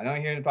 I know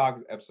you're hearing the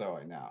podcast episode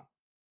right now.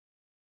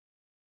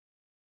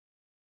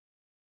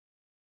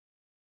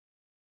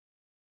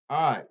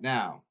 All right,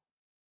 now,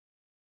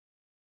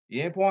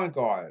 you in point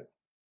guard.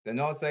 The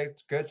notes say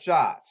good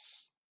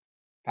shots.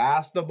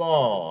 Pass the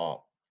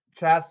ball.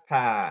 Chest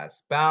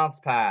pass. Bounce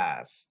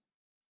pass.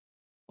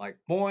 Like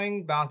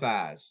boing, bounce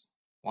pass.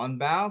 One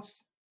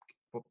bounce.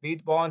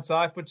 Feed the ball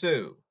inside for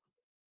two.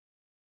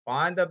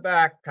 Find the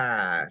back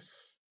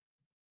pass.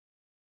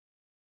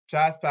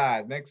 Chest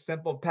pass. Make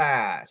simple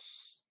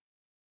pass.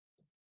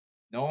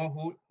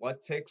 Knowing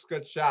what takes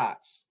good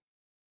shots.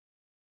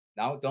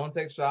 Now, don't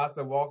take shots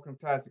that walk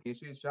contested. Can you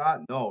shoot a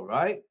shot? No,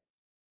 right?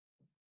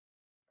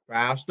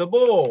 Crash the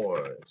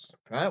boards.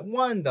 Right?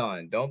 One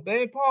done. Don't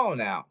be pawn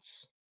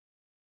outs.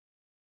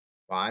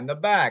 Find the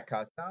back.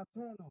 Cut down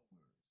turnovers.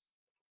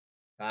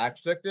 Back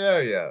strict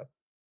area.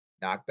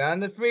 Knock down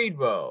the free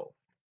throw.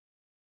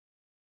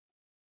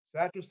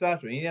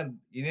 Etc. You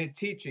need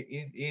teaching.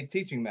 You need a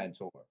teaching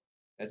mentor.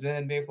 That's been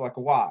in the NBA for like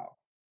a while.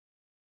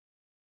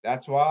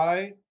 That's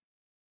why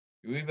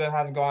Uribe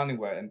hasn't gone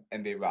anywhere in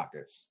NBA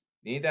Rockets.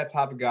 You need that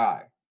type of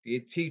guy. You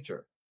need a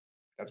teacher.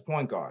 That's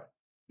point guard.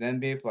 In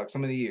the NBA for like so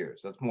many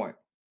years. That's the point.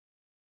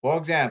 For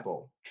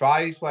example,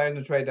 try these players in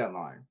the trade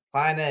deadline.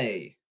 Plan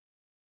A.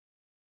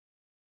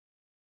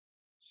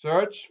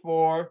 Search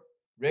for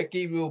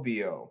Ricky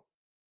Rubio.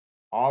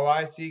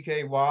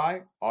 RICKYRUBIO.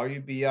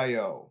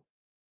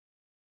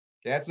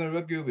 Get some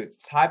Ricky Rubio.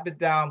 Type it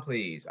down,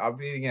 please. I'll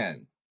read it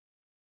again.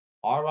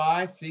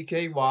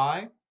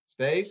 RICKY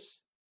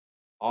space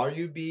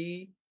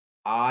RUBIO.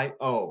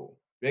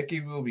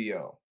 Ricky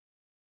Rubio.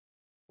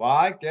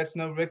 Why? Gets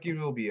no Ricky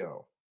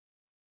Rubio.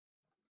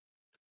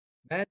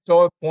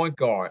 Mentor point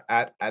guard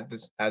at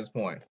this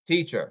point.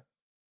 Teacher.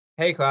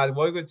 Hey class,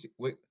 what are you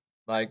going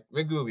like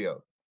Ricky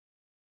Rubio?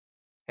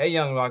 Hey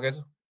young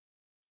Rockets,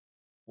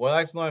 what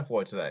I learn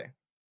for today?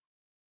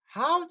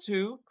 How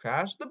to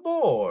crash the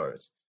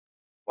boards.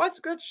 What's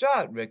a good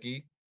shot,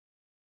 Ricky?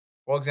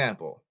 For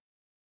example,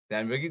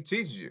 then Ricky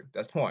teaches you.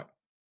 That's point.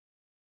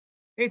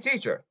 Hey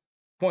teacher,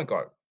 point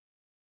guard.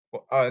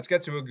 Well, let's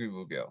get to Ricky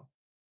Rubio.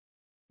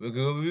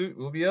 Ricky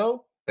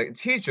Rubio, the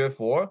teacher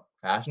for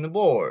crashing the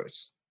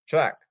boards.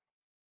 Check.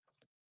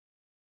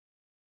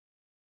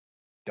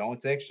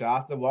 Don't take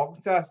shots that walk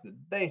contested.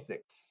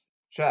 Basics.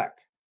 Check.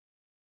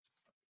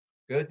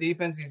 Good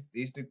defense.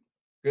 He's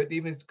good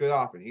defense. Good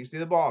offense. He see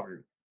the ball.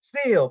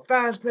 Steal.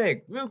 Fast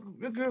break.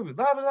 Ricky,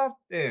 love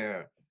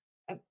there.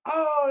 And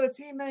the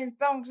teammate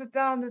dunks it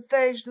down the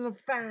face to the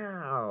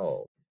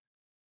foul.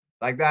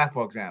 Like that,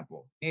 for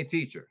example. Need a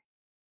teacher.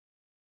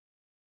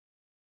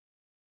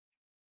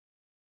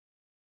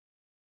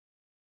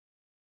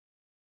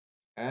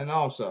 And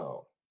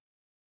also,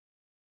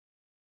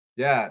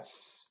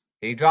 yes,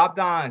 he dropped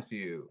dimes for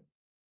you.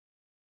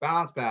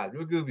 Bounce pass,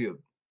 Rugubio.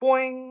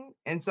 Boing!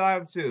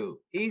 Inside of two.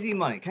 Easy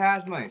money,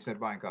 cash money, said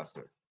Brian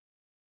Custer.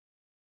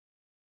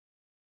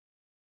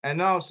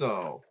 And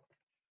also,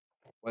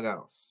 what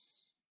else?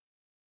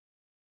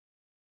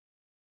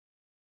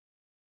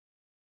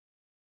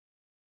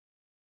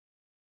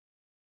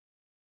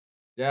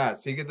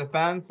 Yes, he can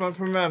defend from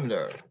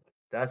perimeter.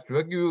 That's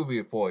Ricky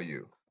Rubio for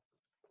you.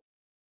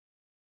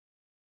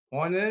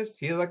 Point is,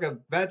 he's like a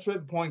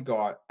veteran point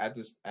guard at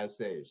this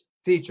stage.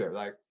 Teacher,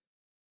 like,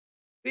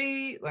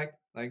 be like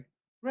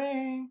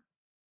ring.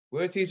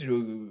 We're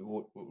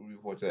teaching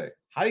for today.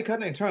 How do you cut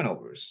down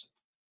turnovers?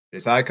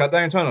 It's how you cut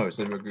down turnovers,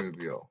 says Ricky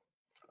Rubio.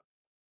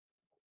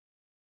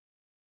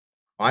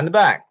 On the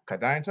back,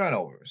 cut down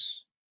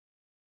turnovers.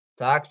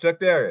 Attack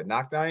strict area,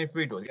 knock down your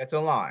free throws, get to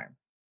the line.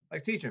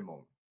 Like teaching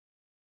mode.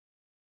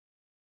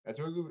 That's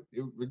what we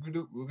can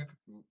do. We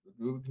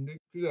can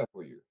do that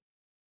for you.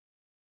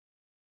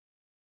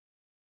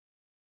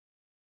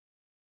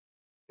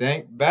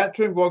 Think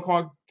veteran work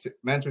hard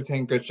mentor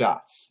taking good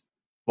shots.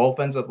 Both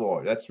ends of the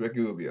floor. That's Ricky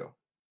Rubio.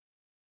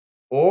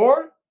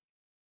 Or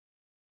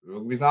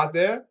Ruby's not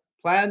there.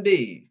 Plan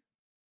B.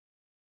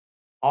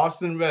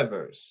 Austin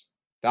Rivers.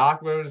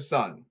 Doc Rivers'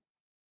 son.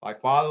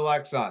 Like father,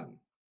 like son.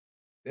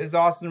 This is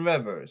Austin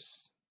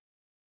Rivers.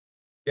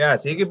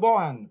 Yes, he can ball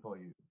handle for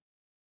you.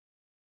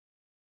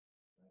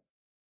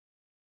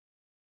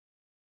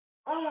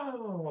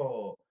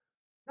 Oh,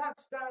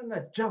 knocks down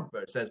the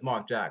jumper, says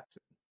Mark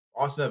Jackson.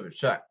 Austin Rivers,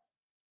 check.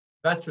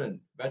 Veteran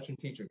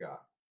teacher guy.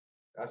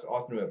 That's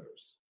Austin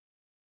Rivers.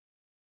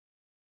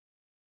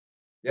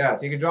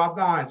 Yes, he can drop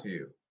dimes for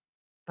you.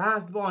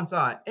 Pass the ball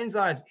inside.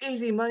 Inside's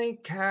easy money,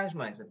 cash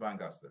money, said Brian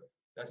Guster.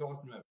 That's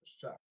Austin Rivers.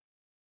 Check.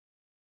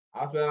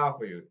 I'll spell it out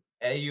for you.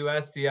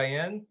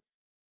 AUSTIN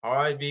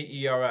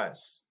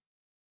RIVERS.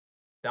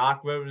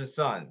 Doc Rivers'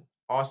 son,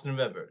 Austin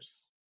Rivers.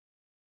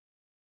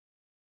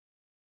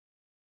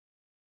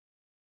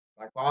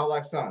 Like father,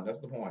 like son. That's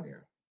the point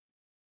here.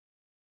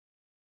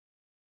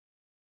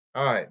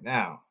 All right,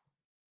 now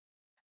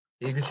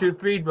he can shoot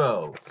free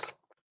throws.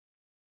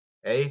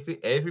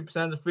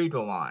 83% of the free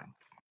throw line.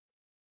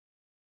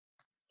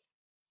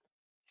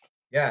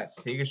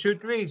 Yes, he can shoot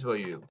threes for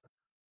you.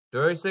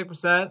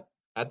 36%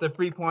 at the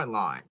 3-point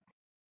line.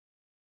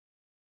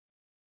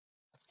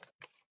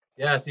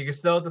 Yes, he can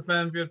still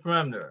defend your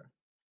perimeter.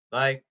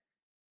 Like,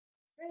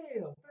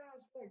 steal,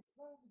 fast break,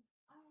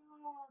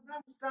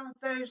 that's not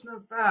facing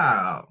a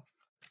foul.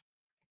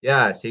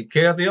 Yes, he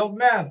killed the old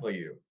man for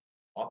you.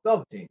 Off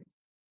double team.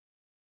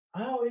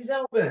 Oh, he's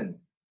open.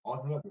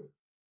 Awesome record.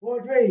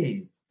 Ward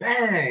Reed.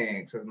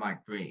 Bang, says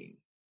Mike Green.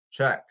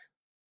 Check.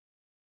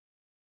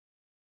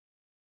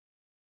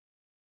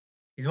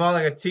 He's more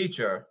like a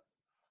teacher,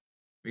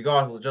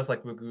 regardless, just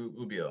like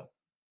Rubio.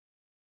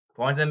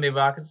 Points NBA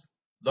Rockets.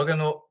 Take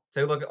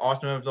a look at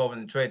Austin Rivers over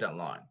in the trade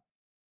deadline.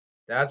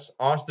 That's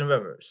Austin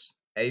Rivers.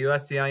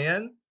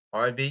 AUSTIN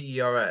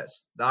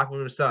RIVERS. Doc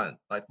Rivers' son.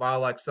 Like father,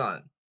 like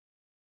son.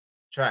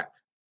 Check.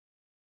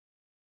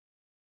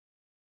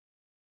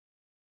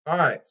 All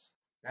right.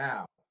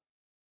 Now,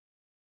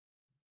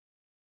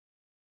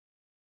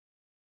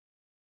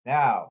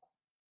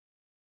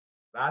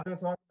 last thing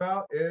to talk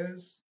about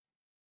is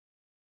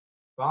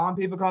bomb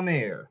people come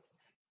here.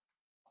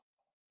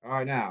 All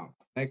right, now,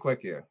 make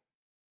quick here.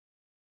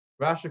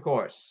 Rush the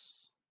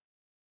course.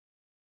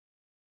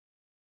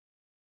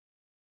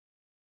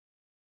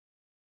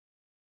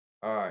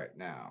 All right,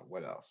 now,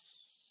 what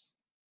else?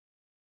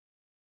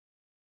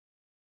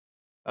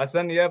 Let's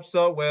end the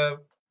episode with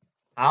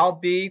I'll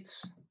beat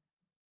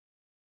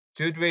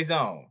 2-3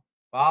 zone.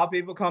 Bomb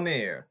people come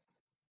here.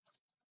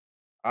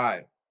 All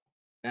right,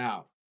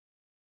 now,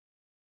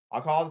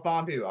 I'll call the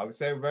bomb people. I'll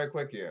say it very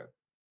quick here.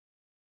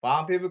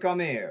 Bomb people come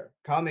here.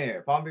 Come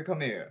here. Bomb people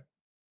come here.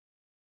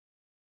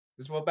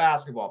 This is for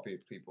basketball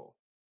people.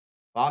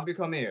 Bomb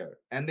people come here.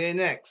 NBA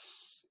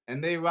Knicks.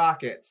 NBA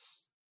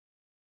Rockets.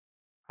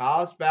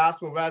 College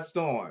basketball Red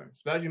Storm.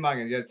 Especially Mike,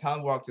 you have a ton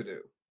of work to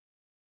do.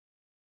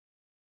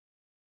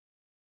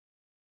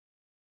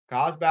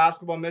 College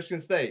basketball Michigan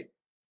State.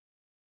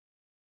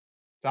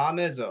 Tom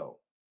Izzo.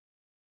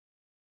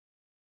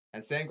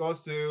 And same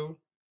goes to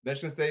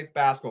Michigan State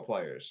basketball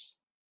players.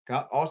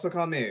 Also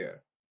come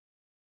here.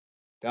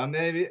 The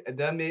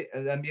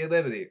NBA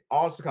Liberty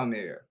also come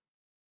here.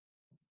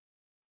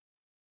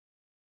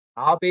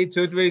 I'll be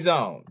 2-3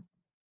 zone.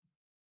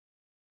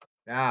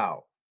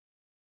 Now,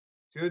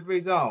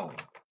 2-3 zone.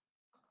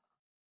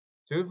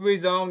 2-3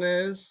 zone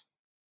is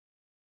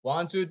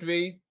 1, 2,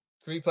 3.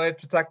 3 players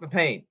protect the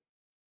paint.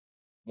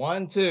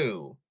 1,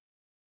 2.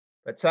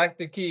 Protect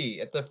the key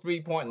at the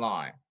 3-point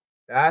line.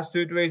 That's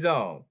 2-3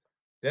 zone.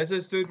 This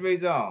is 2-3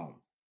 zone.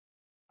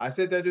 I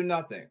sit there do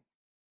nothing.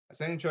 I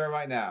send you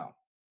right now.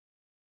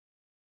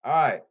 All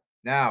right.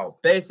 Now,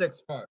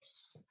 basics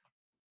first.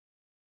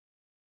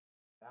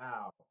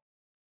 Now,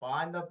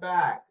 find the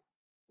back.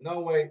 No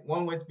way.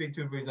 One way to be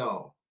 2-3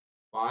 zone.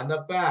 Find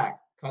the back.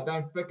 Cut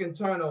down freaking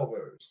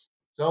turnovers.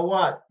 So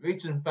what?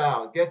 Reaching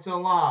fouls. Get to the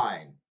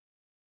line.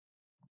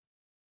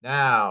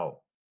 Now,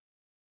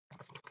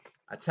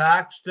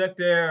 attack strict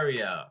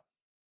area.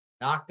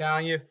 Knock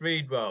down your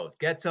free throws.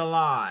 Get to the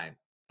line.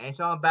 Ain't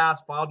on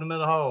basketball in the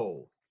middle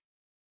hole.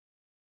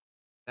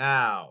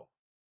 Now,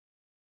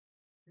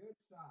 good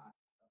shot.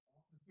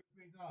 Off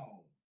the 2-3 zone.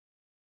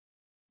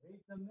 Read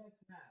the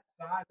mismatch.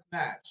 Size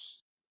match.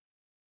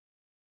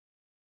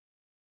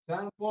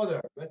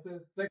 7-footer. This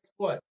is 6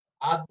 foot.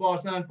 Oddball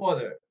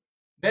 7-footer.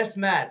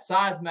 Mismatch.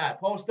 Size match.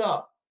 Post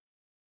up.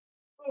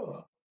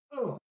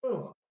 Now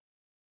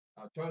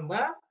turn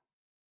left.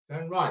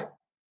 Turn right.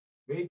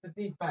 Read the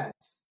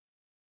defense.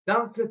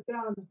 Dumps it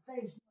down the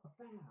face of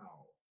the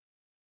foul.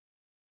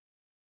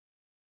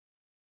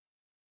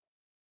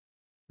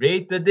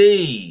 Read the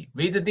D.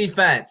 Read the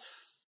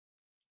defense.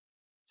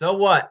 So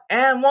what?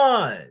 And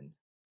one.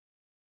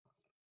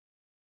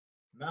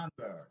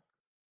 Remember.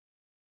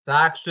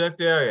 Attack strict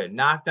area.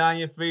 Knock down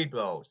your free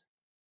throws.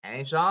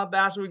 Ain't shot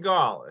basket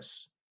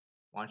regardless.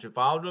 Once you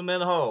follow them in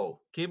the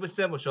hole, keep it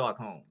simple, Sherlock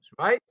Holmes,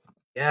 right?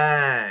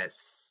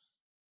 Yes.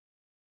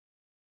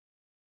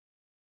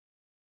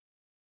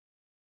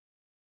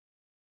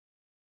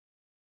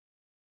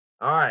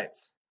 All right.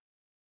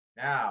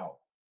 Now,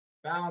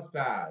 bounce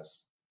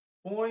pass.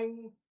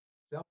 Boing.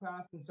 Jump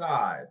pass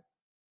inside.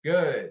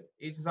 Good.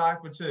 Easy side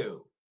for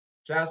two.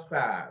 Chest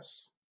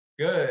pass.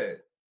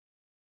 Good.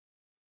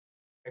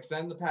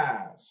 Extend the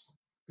pass.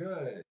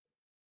 Good.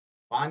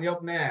 Find the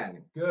open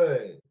man.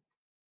 Good.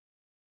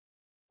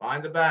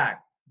 Find the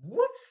back.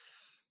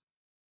 Whoops.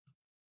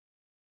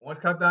 Once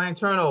cut down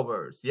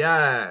turnovers.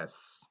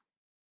 Yes.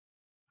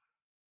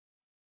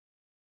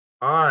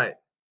 All right.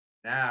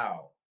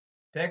 Now,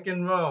 pick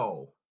and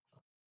roll.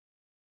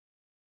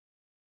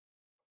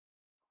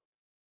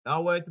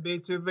 Now wait to be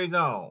 2-3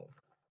 zone.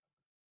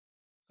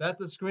 Set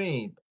the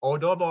screen or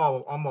door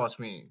ball on my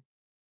screen.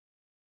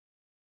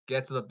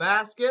 Get to the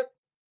basket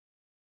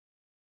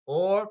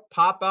or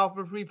pop out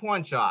for a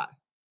 3-point shot.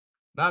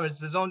 Remember,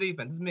 this is zone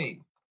defense. It's me.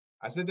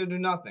 I sit there, do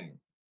nothing.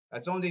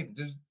 That's zone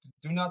defense.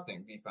 Do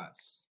nothing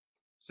defense.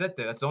 Sit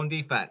there. That's zone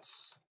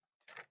defense.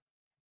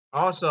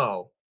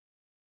 Also,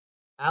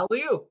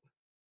 alley-oop.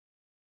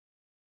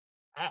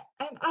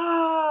 And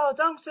oh,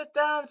 don't sit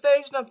down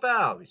facing a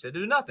foul. You said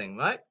do nothing,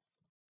 right?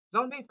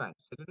 Zone defense.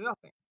 Said do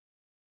nothing.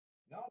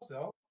 And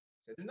also,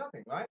 said do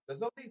nothing, right? There's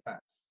zone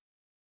defense.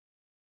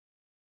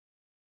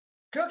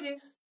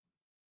 Cookies.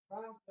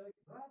 Oh,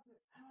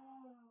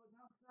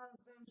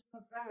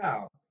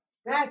 foul.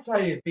 That's how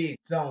you beat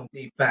zone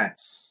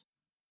defense.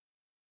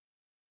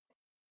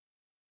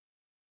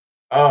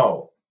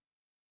 Oh,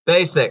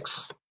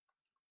 basics.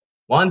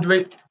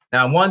 1-3.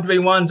 Now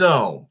 1-3-1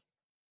 zone.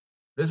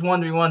 This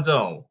 1-3-1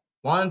 zone.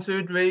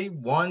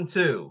 1-2-3,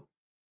 1-2.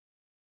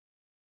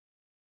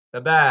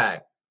 The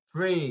bag.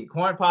 3.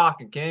 Corner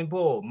pocket. Kenny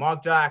Poole.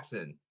 Mark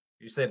Jackson.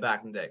 You say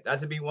back in the day.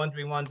 That's a beat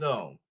 1-3-1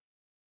 zone.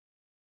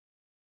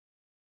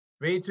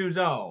 3-2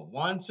 zone.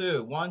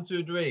 1-2.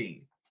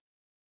 1-2-3.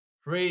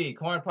 3.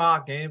 Corner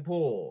pocket. Kenny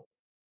Poole.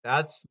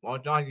 That's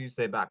Mark Jackson. You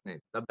say back in the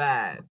day. The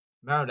bad.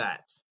 Remember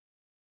that.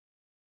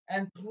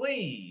 And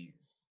please,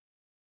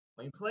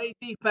 when you play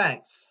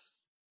defense,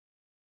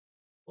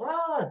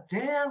 oh,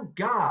 damn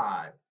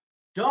God,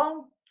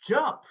 don't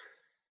jump.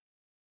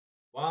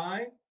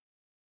 Why?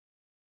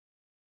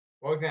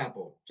 For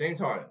example, James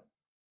Harden.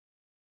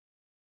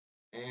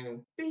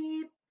 And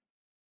beep.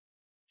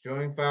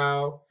 Showing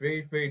foul,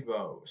 3 free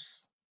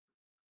throws.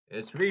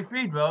 It's 3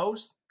 free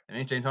throws. And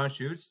then James Harden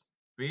shoots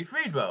 3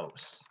 free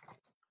throws.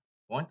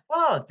 One.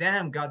 Oh,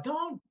 damn God,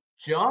 don't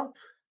jump.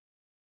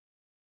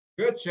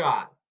 Good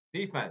shot.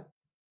 Defense.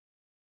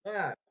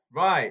 Left,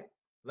 right,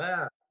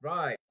 left,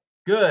 right.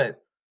 Good.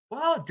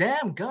 Oh,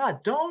 damn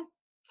God, don't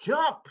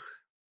jump.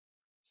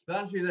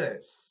 Especially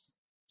this.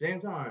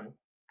 James Harden.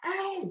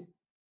 Hey,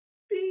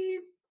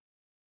 beep.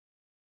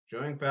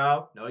 Showing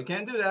foul. No, you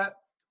can't do that.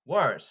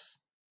 Worse.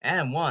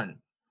 And 1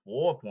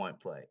 4-point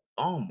play.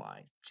 Oh my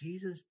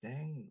Jesus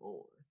dang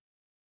Lord.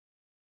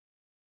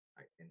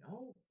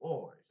 Oh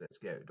Lord, is that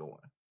scary door.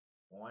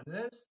 On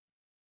this.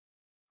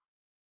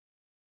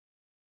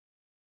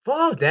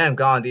 Oh damn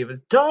God,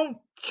 Divas. Don't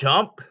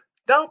jump.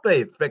 Don't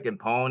play freaking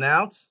pawn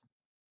outs.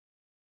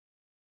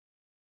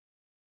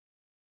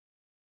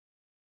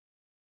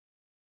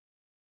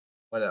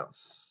 What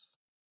else?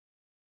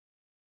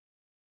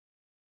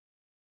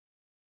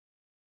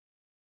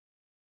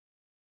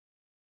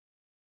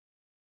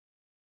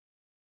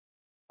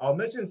 Oh,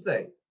 Michigan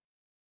State.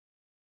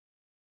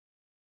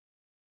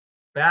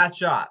 Bad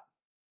shot.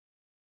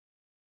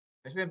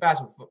 Michigan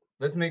basketball.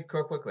 Let's make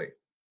quickly.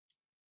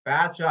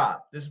 Bad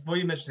shot. This is for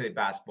you, Michigan State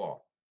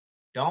basketball.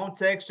 Don't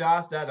take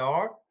shots that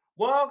are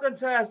well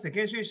contested.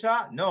 Can you shoot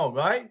shot? No,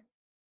 right?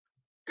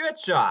 Good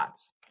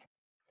shots.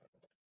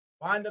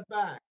 Find the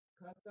back.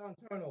 Cut down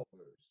turnovers.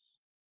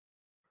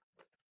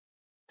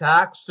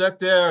 Attack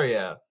strict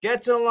area.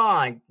 Get to the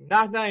line.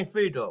 Knock down your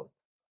free throw.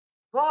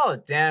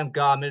 Oh, damn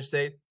God, Michigan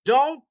State.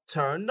 Don't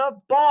turn the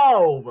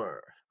ball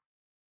over.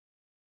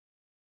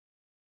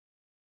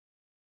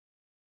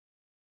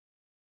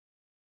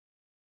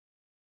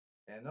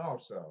 And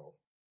also,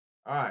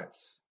 all right.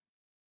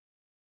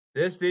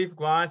 This is Steve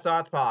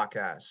Grindside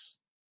Podcast.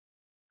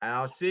 And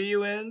I'll see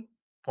you in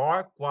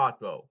Part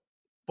Cuatro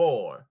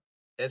 4.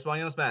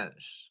 Español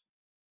Spanish.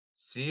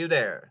 See you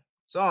there.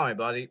 Sorry,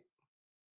 buddy.